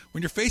bit.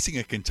 When you're facing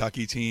a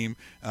Kentucky team,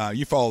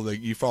 you follow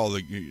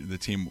the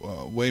team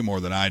way more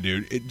than I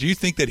do. Do you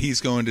think that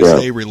he's going to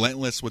stay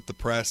relentless with the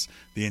press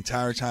the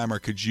entire time, or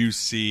could you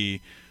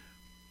see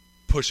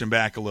pushing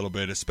back a little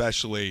bit,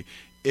 especially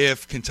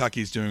if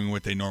Kentucky's doing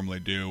what they normally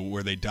do,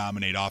 where they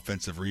dominate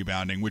offensive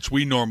rebounding, which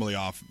we normally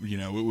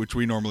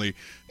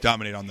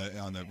dominate on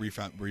the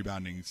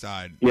rebounding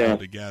side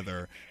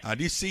together.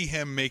 Do you see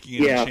him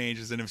making any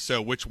changes, and if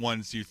so, which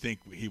ones do you think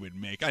he would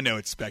make? I know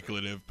it's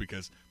speculative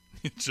because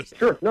it's just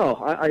sure. No,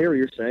 I hear what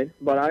you're saying,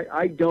 but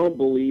I don't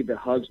believe that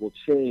Huggs will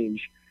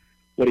change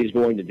what he's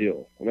going to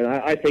do. I mean,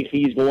 I think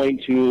he's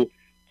going to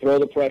throw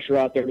the pressure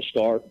out there to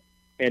start,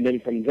 and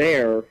then from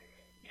there,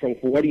 from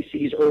what he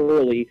sees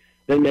early,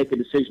 then make a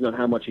decision on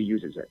how much he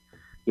uses it.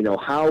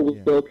 How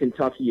will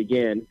Kentucky,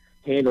 again,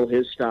 handle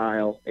his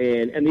style?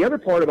 And the other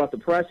part about the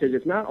press is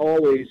it's not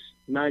always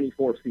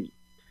 94 feet.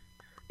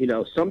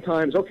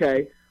 Sometimes,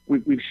 okay,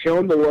 we've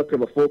shown the look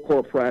of a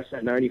full-court press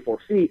at 94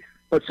 feet,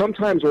 but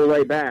sometimes we'll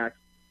lay back,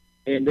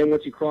 and then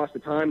once you cross the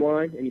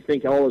timeline and you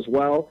think all is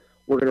well,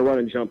 we're going to run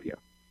and jump you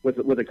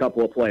with a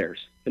couple of players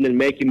and then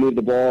make you move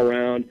the ball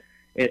around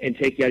and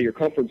take you out of your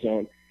comfort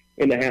zone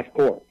in the half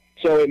court.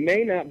 So it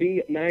may not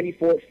be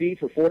 94 feet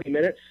for 40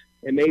 minutes.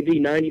 It may be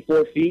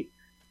 94 feet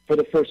for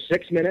the first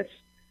 6 minutes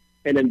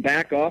and then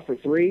back off for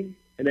 3,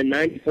 and then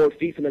 94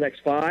 feet for the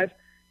next 5,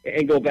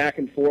 and go back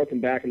and forth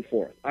and back and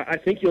forth. I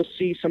think you'll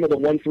see some of the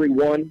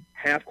 1-3-1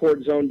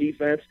 half-court zone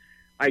defense.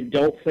 I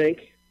don't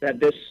think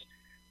that this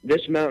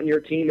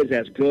Mountaineer team is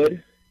as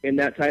good in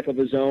that type of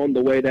a zone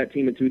the way that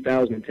team in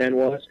 2010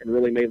 was, and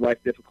really made life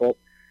difficult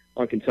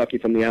on Kentucky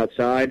from the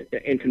outside.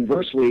 And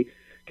conversely,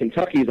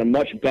 Kentucky is a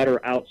much better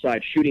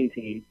outside shooting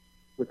team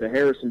with the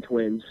Harrison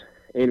twins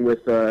and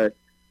with the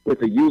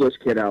Ulis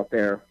kid out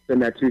there than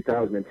that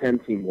 2010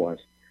 team was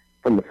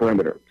from the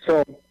perimeter.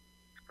 So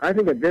I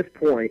think at this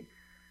point,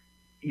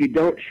 you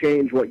don't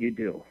change what you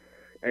do.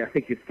 I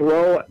think you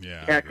throw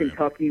at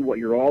Kentucky what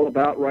you're all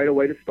about right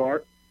away to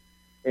start,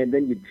 and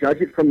then you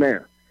judge it from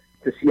there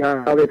to see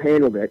how they've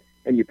handled it,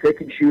 and you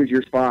pick and choose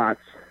your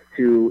spots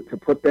to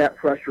put that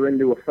pressure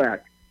into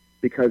effect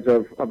because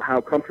of how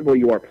comfortable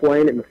you are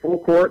playing in the full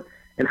court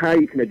and how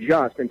you can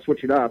adjust and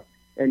switch it up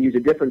and use a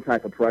different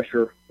type of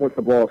pressure once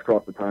the ball has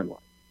crossed the timeline.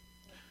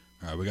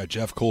 All right, we got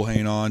Jeff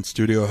Culhane on,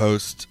 studio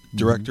host,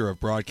 director of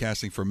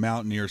broadcasting for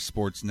Mountaineer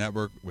Sports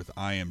Network with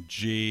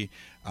IMG.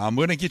 I'm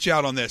going to get you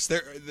out on this.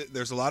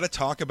 There's a lot of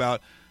talk about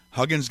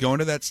Huggins going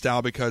to that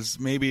style because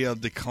maybe a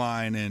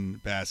decline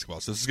in basketball.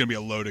 So this is going to be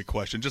a loaded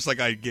question, just like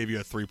I gave you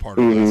a three-parter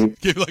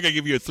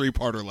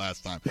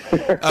last time.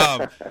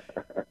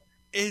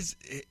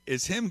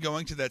 Is him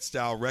going to that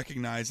style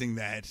recognizing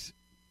that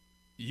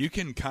you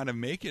can kind of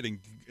make it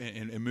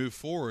and move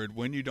forward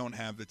when you don't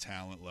have the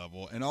talent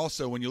level? And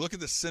also, when you look at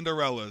the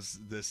Cinderellas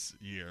this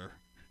year,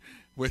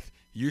 with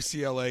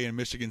UCLA and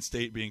Michigan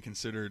State being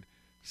considered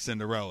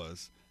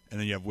Cinderellas, and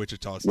then you have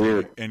Wichita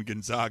State and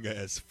Gonzaga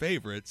as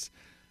favorites,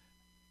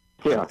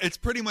 it's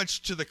pretty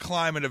much to the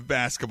climate of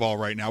basketball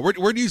right now.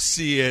 Where do you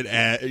see it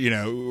at,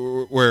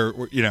 where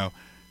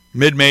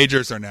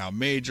mid-majors are now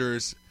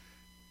majors?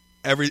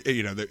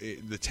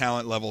 The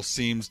talent level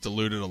seems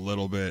diluted a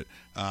little bit.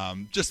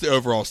 Just the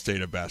overall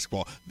state of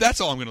basketball.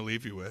 That's all I'm going to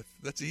leave you with.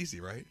 That's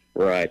easy, right?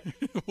 Right.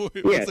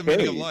 What's the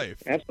meaning of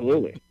life?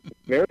 Absolutely,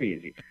 very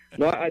easy.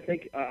 No, I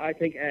think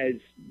as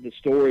the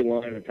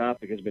storyline and the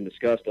topic has been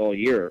discussed all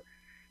year,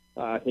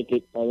 I think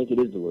it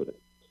is diluted.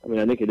 I mean,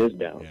 I think it is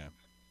down. Yeah.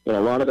 And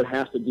a lot of it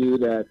has to do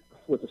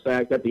with the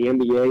fact that the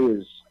NBA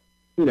is,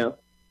 they're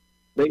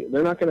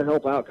not going to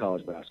help out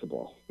college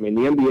basketball. I mean,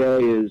 the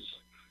NBA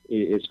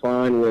is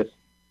fine with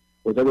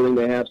everything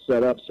they have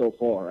set up so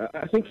far.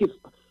 I think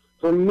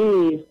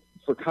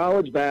for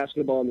college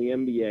basketball in the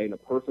NBA in a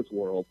perfect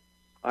world,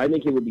 I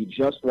think it would be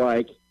just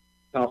like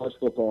college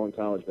football and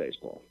college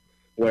baseball,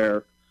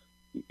 where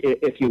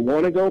if you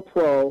want to go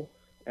pro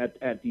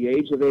at the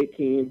age of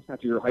 18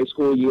 after your high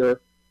school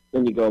year,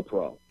 then you go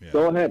pro. Yeah.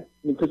 Go ahead,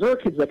 because there are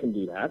kids that can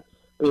do that.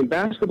 I mean,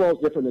 basketball is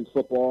different than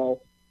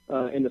football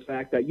in the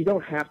fact that you're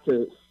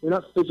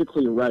not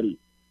physically ready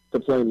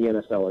to play in the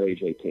NFL at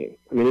age 18.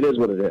 I mean, it is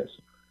what it is.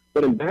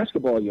 But in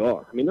basketball, you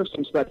are. I mean, there's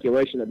some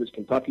speculation that this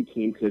Kentucky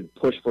team could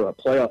push for a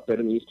playoff bid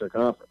in the Eastern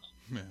Conference.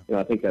 Yeah.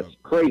 I think that's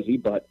crazy,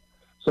 but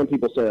some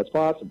people say that's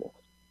possible.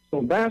 So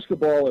in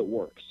basketball, it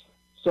works.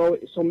 So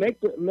make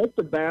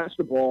the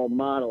basketball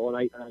model,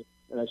 and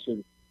I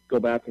should go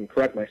back and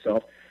correct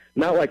myself,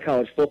 not like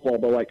college football,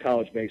 but like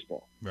college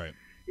baseball. Right.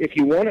 If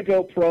you want to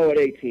go pro at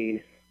 18,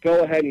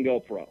 go ahead and go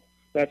pro.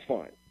 That's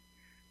fine.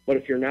 But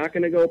if you're not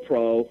going to go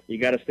pro, you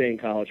got to stay in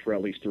college for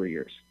at least 3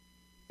 years.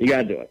 You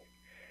got to do it.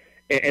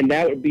 And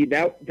that would be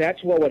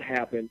that's what would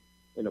happen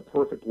in a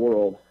perfect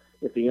world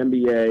if the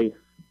NBA,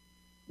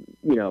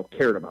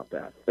 cared about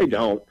that. They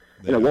don't,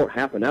 and it won't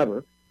happen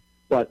ever.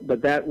 But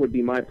that would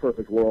be my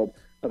perfect world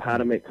of how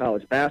to make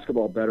college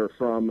basketball better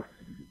from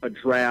a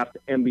draft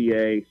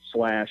NBA /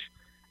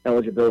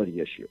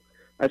 eligibility issue.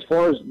 As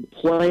far as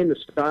playing the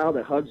style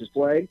that Huggs has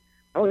played,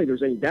 I don't think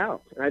there's any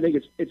doubt. And I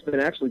think it's been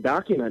actually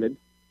documented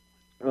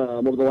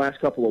over the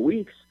last couple of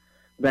weeks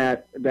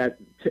that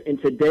in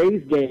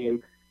today's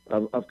game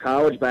of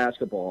college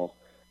basketball,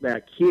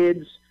 that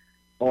kids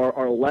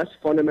are less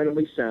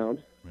fundamentally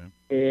sound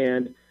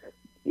and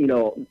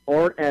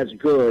aren't as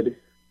good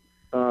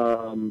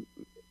in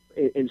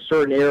in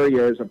certain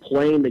areas of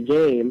playing the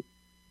game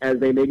as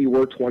they maybe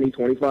were 20,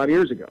 25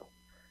 years ago,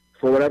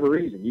 for whatever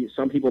reason.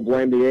 Some people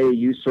blame the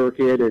AAU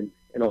circuit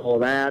and all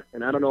that,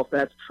 and I don't know if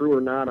that's true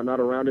or not. I'm not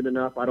around it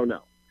enough. I don't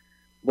know.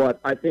 But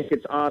I think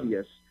it's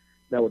obvious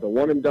that with the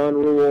one-and-done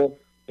rule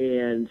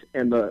and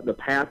the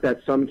path that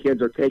some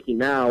kids are taking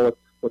now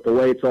with the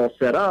way it's all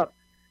set up,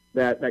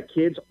 that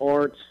kids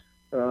aren't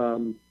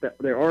that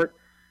they aren't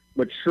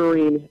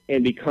maturing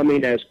and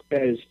becoming as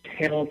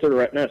talented,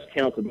 or not as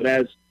talented,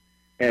 but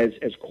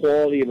as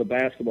quality of a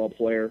basketball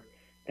player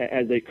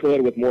as they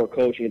could with more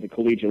coaching at the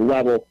collegiate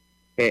level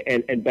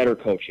and better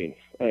coaching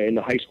in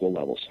the high school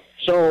levels.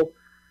 So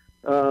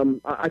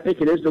I think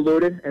it is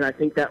diluted, and I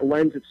think that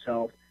lends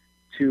itself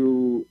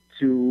to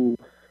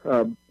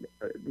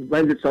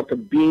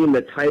being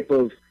the type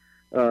of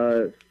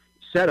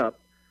setup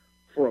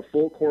for a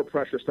full court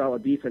pressure style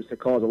of defense that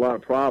cause a lot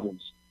of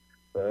problems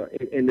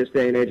in this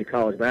day and age of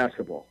college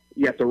basketball.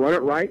 You have to run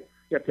it right.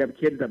 You have to have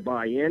kids that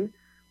buy in,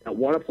 that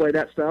want to play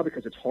that style,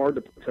 because it's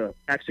hard to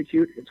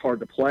execute. It's hard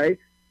to play.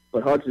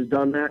 But Hugs has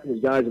done that. His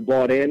guys have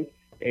bought in,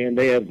 and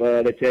they've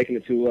taken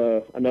it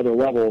to another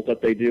level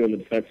that they do in the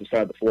defensive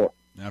side of the floor.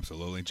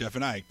 Absolutely. Jeff,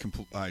 and I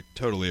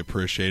totally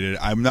appreciate it.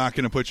 I'm not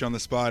going to put you on the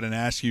spot and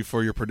ask you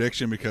for your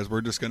prediction, because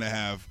we're just going to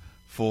have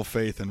full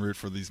faith and root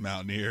for these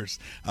Mountaineers.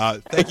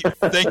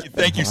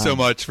 Thank you so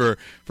much for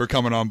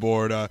coming on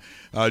board.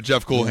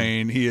 Jeff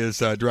Culhane, he is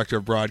Director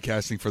of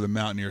Broadcasting for the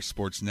Mountaineer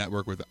Sports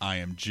Network with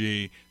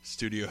IMG,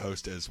 studio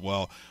host as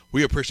well.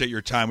 We appreciate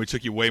your time. We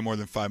took you way more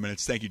than 5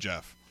 minutes. Thank you,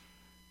 Jeff.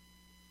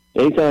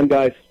 Anytime,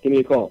 guys. Give me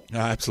a call.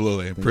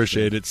 Absolutely.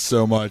 Appreciate it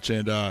so much.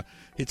 And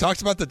he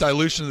talks about the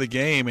dilution of the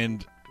game,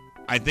 and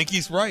I think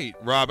he's right,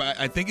 Rob.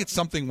 I think it's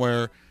something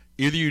where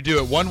either you do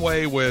it one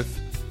way with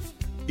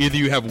either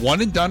you have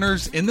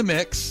one-and-doners in the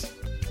mix,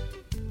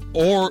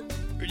 or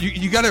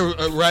you got to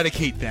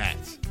eradicate that.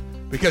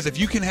 Because if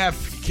you can have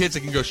kids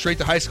that can go straight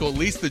to high school, at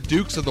least the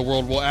Dukes of the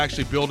world will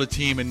actually build a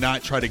team and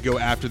not try to go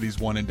after these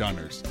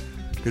one-and-doners.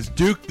 Because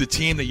Duke, the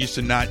team that used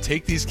to not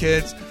take these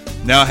kids,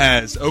 now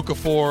has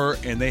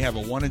Okafor, and they have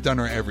a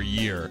one-and-doner every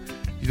year.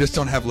 You just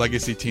don't have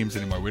legacy teams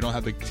anymore. We don't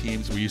have the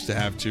teams we used to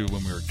have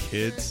when we were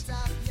kids.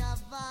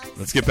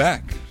 Let's get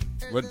back.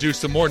 We'll do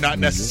some more, not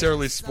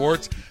necessarily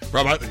sports.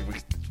 Rob,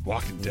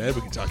 Walking Dead,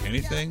 we can talk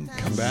anything.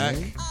 Come back.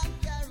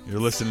 You're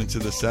listening to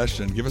the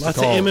session. Give us a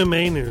call. Lots of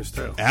MMA news,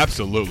 too.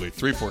 Absolutely.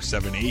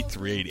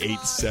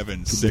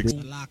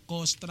 347-838-876. La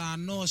Costa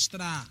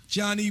Nostra.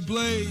 Johnny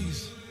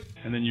Blaze.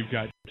 And then you've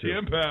got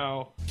Tim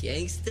Powell.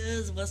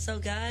 Gangsters, what's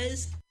up,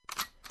 guys?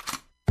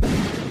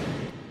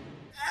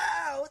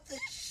 What the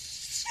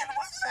shit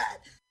was that?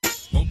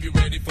 Hope you're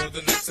ready for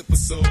the next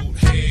episode.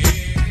 Hey.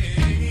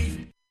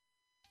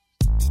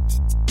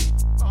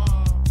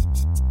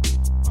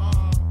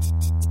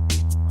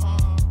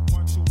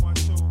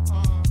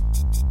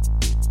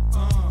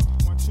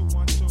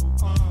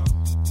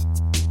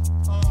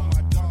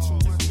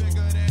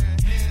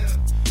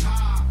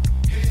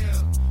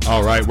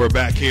 All right, we're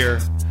back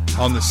here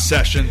on the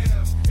session.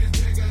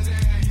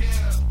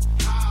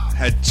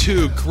 Had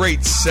two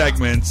great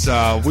segments.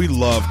 We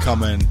love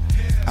coming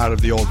out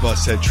of the old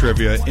Bushead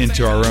Trivia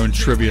into our own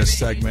trivia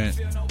segment.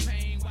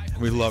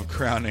 We love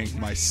crowning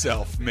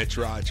myself, Mitch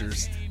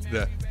Rogers,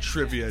 the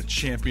trivia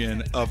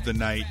champion of the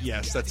night.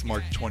 Yes, that's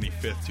March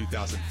 25th,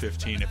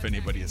 2015. If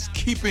anybody is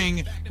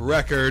keeping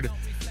record,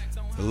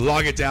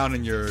 log it down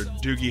in your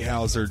Doogie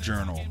Howser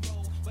journal.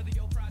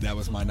 That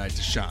was my night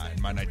to shine.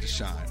 My night to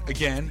shine.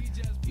 Again,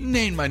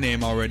 name my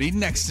name already.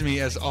 Next to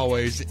me, as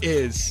always,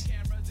 is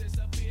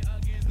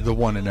the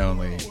one and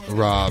only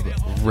Rob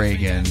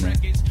Reagan.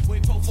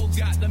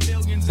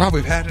 Rob,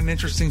 we've had an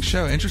interesting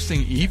show,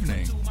 interesting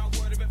evening.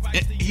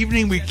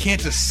 Evening we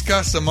can't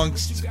discuss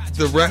amongst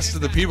the rest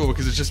of the people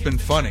because it's just been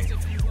funny.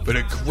 But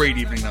a great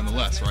evening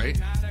nonetheless, right?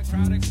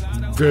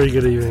 Very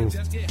good evening.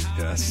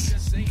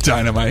 Yes.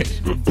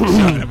 Dynamite.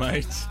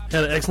 Dynamite.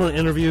 Had an excellent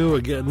interview,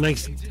 a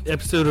nice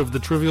episode of The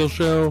Trivial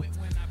Show,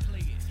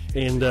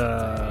 and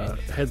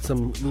had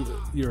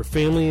your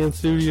family in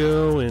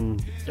studio,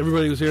 and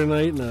everybody was here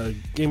tonight, and a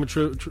game of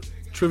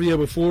trivia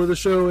before the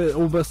show at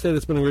Old Bushead.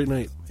 It's been a great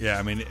night. Yeah,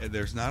 I mean,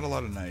 there's not a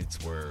lot of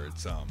nights where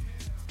it's,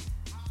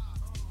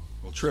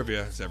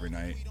 trivia is every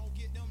night.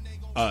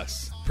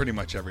 Us, pretty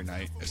much every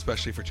night,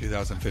 especially for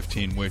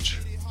 2015, which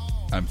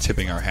I'm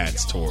tipping our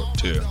hats toward,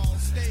 too.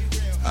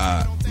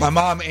 My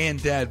mom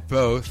and dad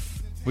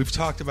both, we've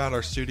talked about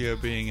our studio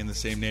being in the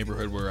same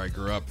neighborhood where I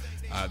grew up.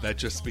 That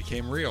just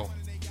became real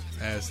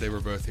as they were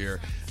both here.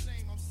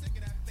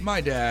 My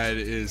dad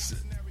is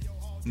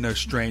no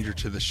stranger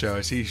to the show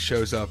as he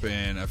shows up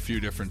in a few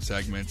different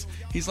segments.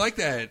 He's like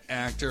that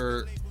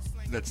actor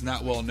that's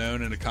not well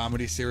known in a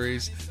comedy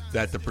series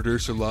that the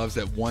producer loves,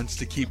 that wants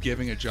to keep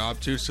giving a job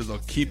to, so they'll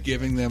keep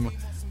giving them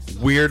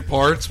weird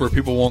parts where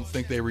people won't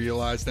think they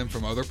realize them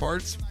from other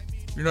parts.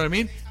 You know what I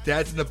mean?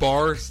 Dad's in the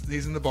bar.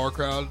 He's in the bar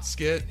crowd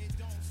skit.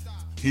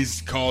 He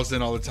calls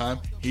in all the time.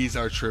 He's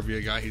our trivia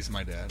guy. He's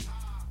my dad.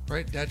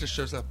 Right? Dad just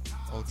shows up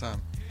all the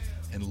time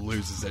and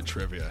loses at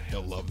trivia.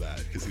 He'll love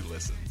that because he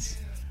listens.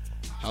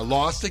 I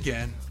lost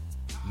again.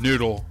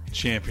 Noodle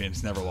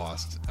champions never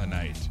lost a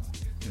night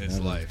in his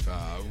life.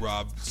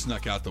 Rob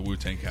snuck out the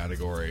Wu-Tang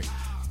category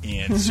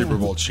and Super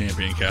Bowl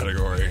champion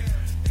category.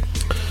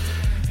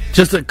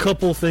 Just a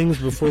couple things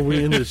before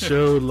we end the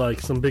show, like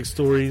some big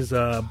stories.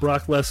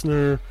 Brock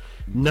Lesnar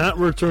not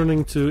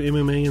returning to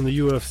MMA and the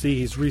UFC.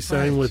 He's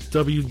re-signed with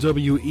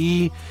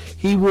WWE.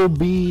 He will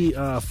be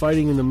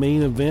fighting in the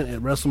main event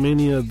at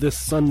WrestleMania this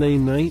Sunday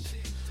night,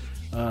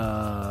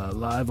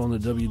 live on the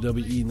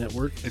WWE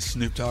Network. Is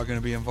Snoop Dogg going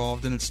to be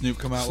involved in it? Snoop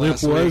come out Snoop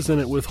last week. Snoop was in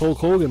it with Hulk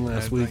Hogan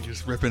last week.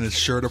 Just ripping his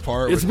shirt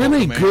apart. It's been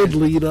a good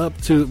lead up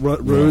to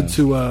road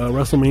to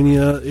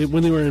WrestleMania.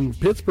 When they were in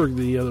Pittsburgh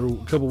the other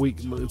couple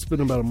weeks, it's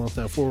been about a month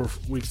now, 4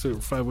 weeks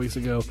or 5 weeks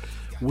ago,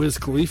 Wiz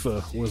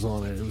Khalifa was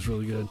on it. It was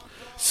really good.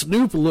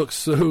 Snoop looks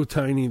so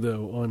tiny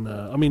though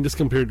on just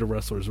compared to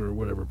wrestlers or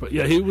whatever. But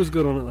yeah, he was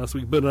good on it last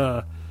week.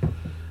 But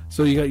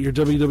so you got your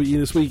WWE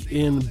this week,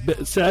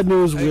 and sad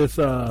news with.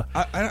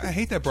 I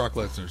hate that Brock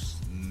Lesnar's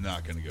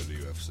not going to go to the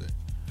UFC.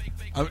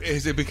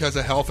 Is it because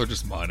of health or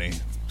just money?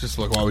 Just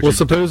like why would you?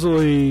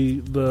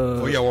 Supposedly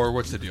or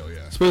what's the deal?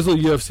 Yeah.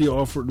 Supposedly UFC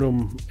offered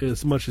him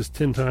as much as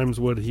 10 times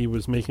what he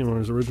was making on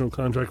his original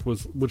contract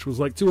which was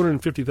like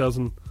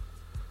 $250,000.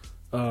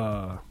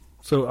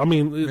 So I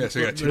mean, so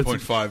you got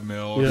 $2.5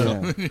 million. Or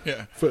something.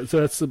 Yeah. So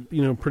that's a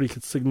pretty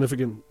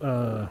significant.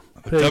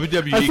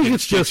 WWE. I think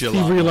it's just he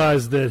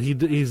realized that he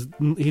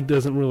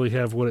doesn't really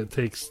have what it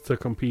takes to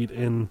compete,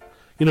 and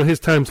his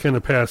time's kind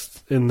of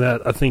passed in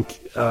that. I think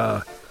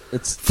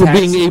it's for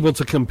being able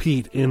to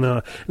compete in.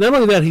 Not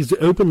only that, he's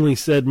openly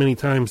said many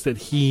times that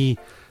he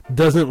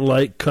doesn't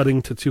like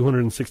cutting to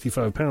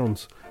 265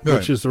 pounds.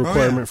 Which is the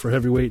requirement for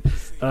heavyweight,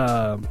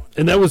 and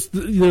that was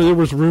there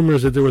was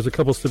rumors that there was a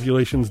couple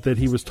stipulations that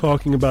he was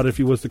talking about if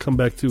he was to come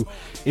back to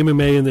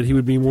MMA, and that he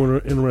would be more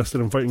interested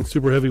in fighting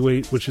super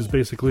heavyweight, which is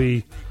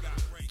basically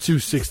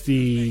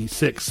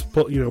 266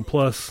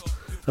 plus. I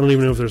don't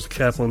even know if there's a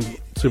cap on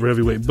super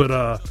heavyweight, but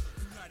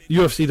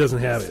UFC doesn't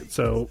have it,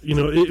 so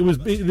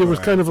there was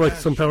kind of like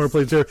some power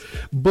plays there,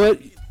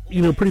 but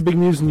pretty big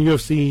news in the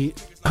UFC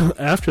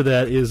after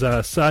that is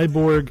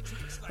Cyborg.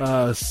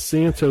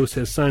 Santos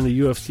has signed a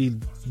UFC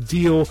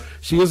deal.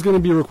 She is going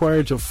to be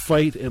required to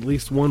fight at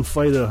least one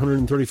fight at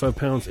 135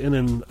 pounds in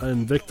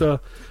Invicta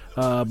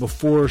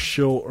before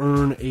she'll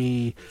earn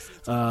a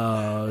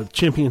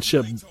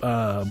championship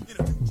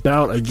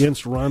bout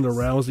against Ronda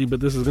Rousey. But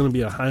this is going to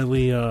be a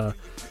highly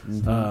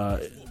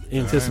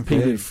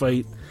anticipated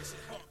fight.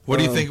 What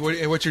do you think?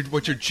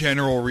 What's your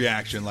general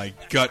reaction,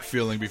 like gut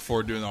feeling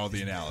before doing all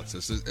the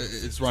analysis?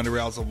 Is Ronda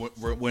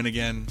Rousey win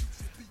again?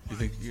 You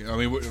think? I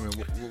mean,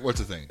 what's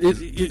the thing?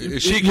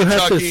 Is she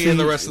Kentucky and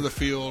the rest of the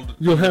field?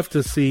 You'll have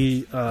to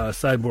see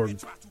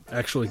Cyborg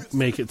actually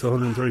make it to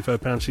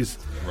 135 pounds. She's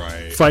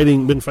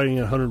been fighting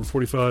at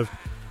 145,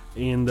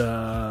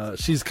 and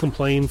she's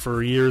complained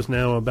for years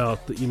now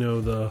about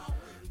the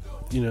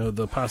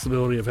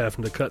possibility of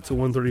having to cut to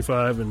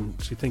 135,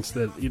 and she thinks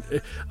that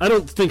I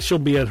don't think she'll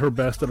be at her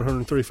best at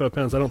 135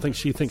 pounds. I don't think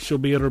she thinks she'll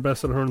be at her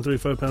best at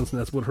 135 pounds, and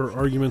that's what her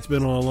argument's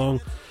been all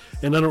along.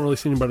 And I don't really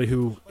see anybody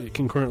who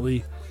can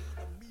currently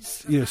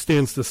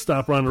stands to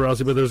stop Ronda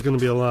Rousey, but there's going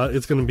to be a lot.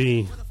 It's going to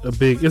be a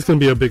big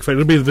fight.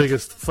 It'll be the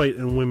biggest fight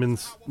in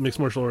women's mixed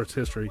martial arts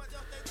history.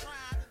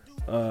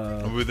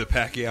 With the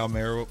Pacquiao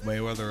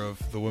Mayweather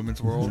of the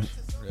women's world,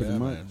 pretty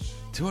much. Man.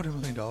 $200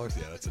 million. Yeah,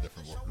 that's a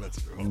different one. That's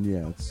a different one.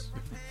 Yeah, it's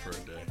for a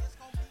day.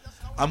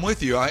 I'm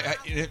with you. I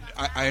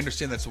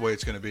understand that's the way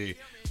it's going to be,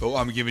 but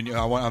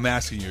I'm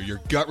asking you your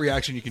gut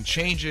reaction. You can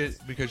change it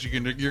because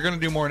you're going to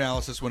do more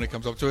analysis when it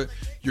comes up to it.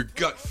 Your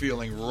gut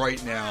feeling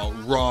right now,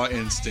 raw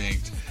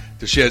instinct.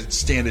 Does she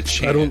stand a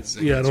chance?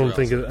 I don't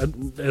think at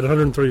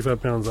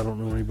 135 pounds. I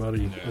don't know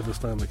anybody at this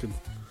time that could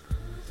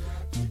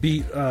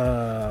beat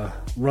Ronda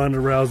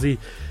Rousey.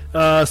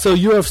 So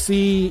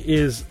UFC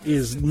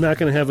is not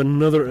going to have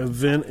another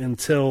event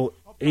until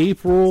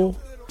April.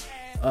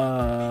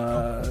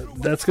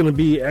 That's going to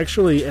be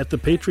actually at the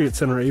Patriot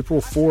Center,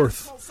 April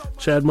 4th.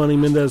 Chad Money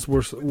Mendez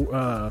versus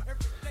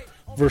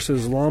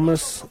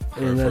Lamas,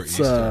 and that's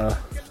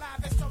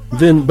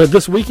then. But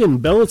this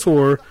weekend,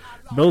 Bellator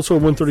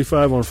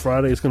 135 on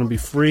Friday is going to be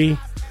free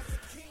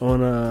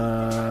on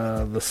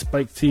the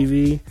Spike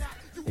TV,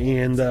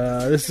 and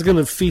this is going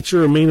to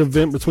feature a main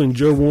event between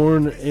Joe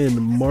Warren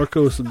and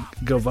Marcos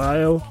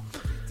Gavallo.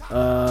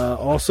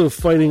 Also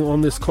fighting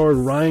on this card,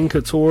 Ryan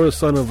Couture,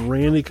 son of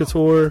Randy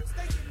Couture.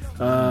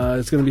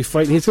 He's going to be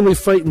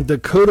fighting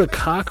Dakota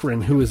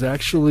Cochran, who is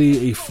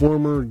actually a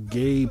former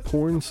gay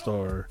porn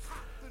star,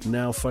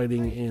 now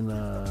fighting in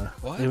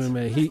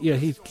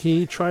MMA.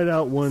 He tried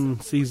out one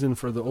season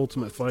for the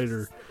Ultimate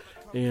Fighter,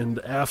 and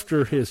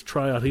after his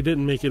tryout, he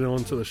didn't make it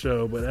onto the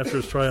show. But after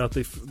his tryout,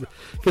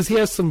 because he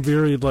has some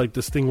very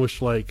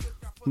distinguished, not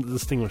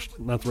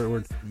the right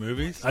word,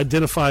 movies,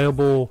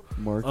 identifiable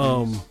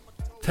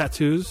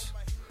tattoos.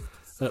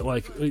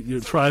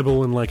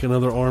 Tribal and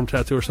another arm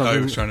tattoo or something. Oh,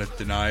 he was trying to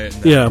deny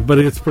it. Yeah, but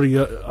it's pretty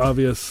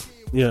obvious.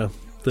 Yeah.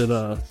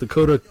 that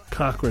Dakota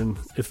Cochran,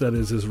 if that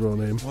is his real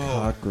name.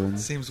 Whoa, Cochran.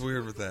 seems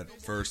weird with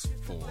that first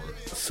four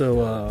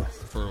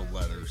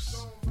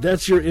letters.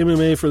 That's your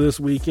MMA for this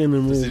weekend,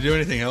 and Does he do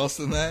anything else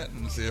than that?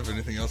 Does he have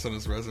anything else on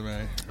his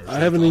resume? I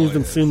haven't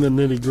even seen the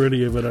nitty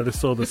gritty of it. I just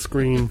saw the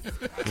screen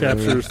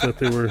captures that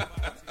they were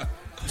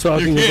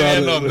talking you about. Can't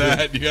end on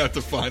that. You have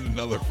to find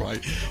another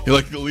fight. You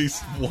like at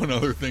least one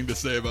other thing to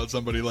say about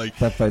somebody like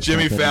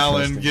Jimmy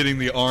Fallon getting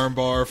the arm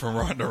bar from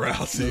Ronda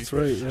Rousey. That's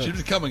right. Yeah. She's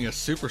becoming a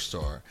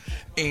superstar,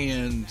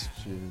 and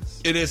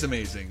it is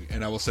amazing.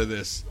 And I will say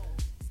this: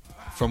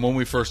 from when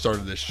we first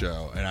started this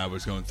show, and I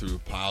was going through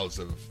piles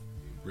of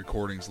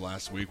recordings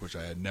last week, which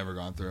I had never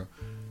gone through.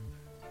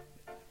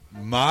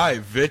 My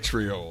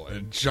vitriol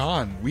and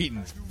John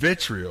Wheaton's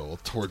vitriol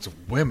towards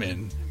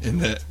women in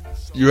the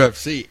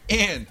UFC,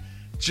 and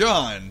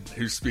John,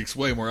 who speaks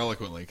way more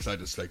eloquently, because I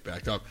just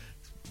backed up.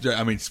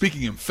 I mean,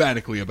 speaking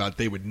emphatically about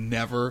they would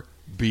never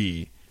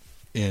be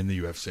in the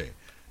UFC.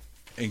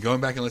 And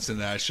going back and listening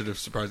to that, I should have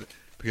surprised it,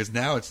 because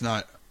now it's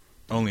not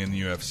only in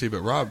the UFC,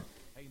 but Rob,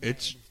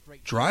 it's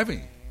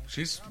driving.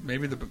 She's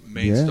maybe the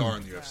main star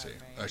in the UFC.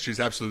 She's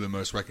absolutely the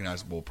most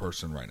recognizable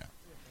person right now.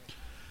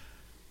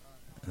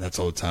 And that's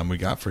all the time we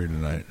got for you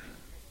tonight.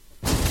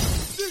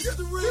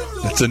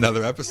 That's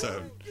another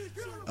episode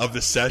of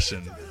The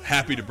Session.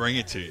 Happy to bring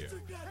it to you.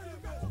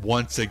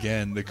 Once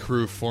again, the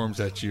crew forms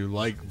at you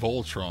like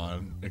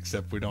Voltron,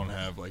 except we don't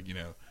have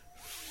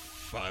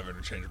 5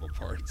 interchangeable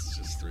parts. It's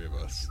just 3 of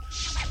us.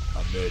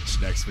 I'm Mitch.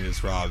 Next to me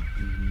is Rob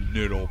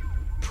Noodle,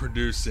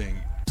 producing,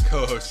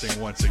 co-hosting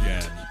once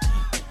again.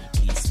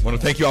 I want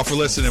to thank you all for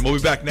listening. We'll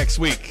be back next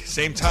week.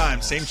 Same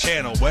time, same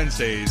channel,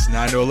 Wednesdays,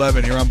 9 to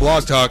 11 here on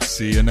Blog Talk.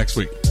 See you next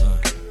week.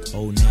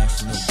 Old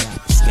National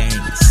got the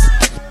skanks.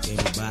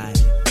 Everybody.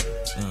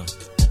 You know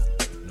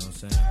what I'm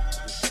saying?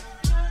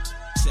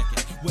 Check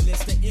it. Well,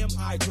 it's the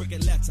M.I.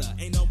 cricket letter.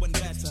 Ain't no one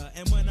better.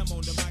 And when I'm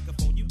on the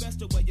microphone, you best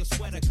to wear your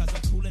sweater, cause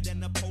I'm cooler than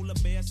the polar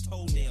bear's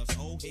toenails.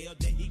 Oh, hell,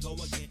 there he go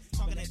again.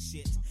 Talking that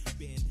shit.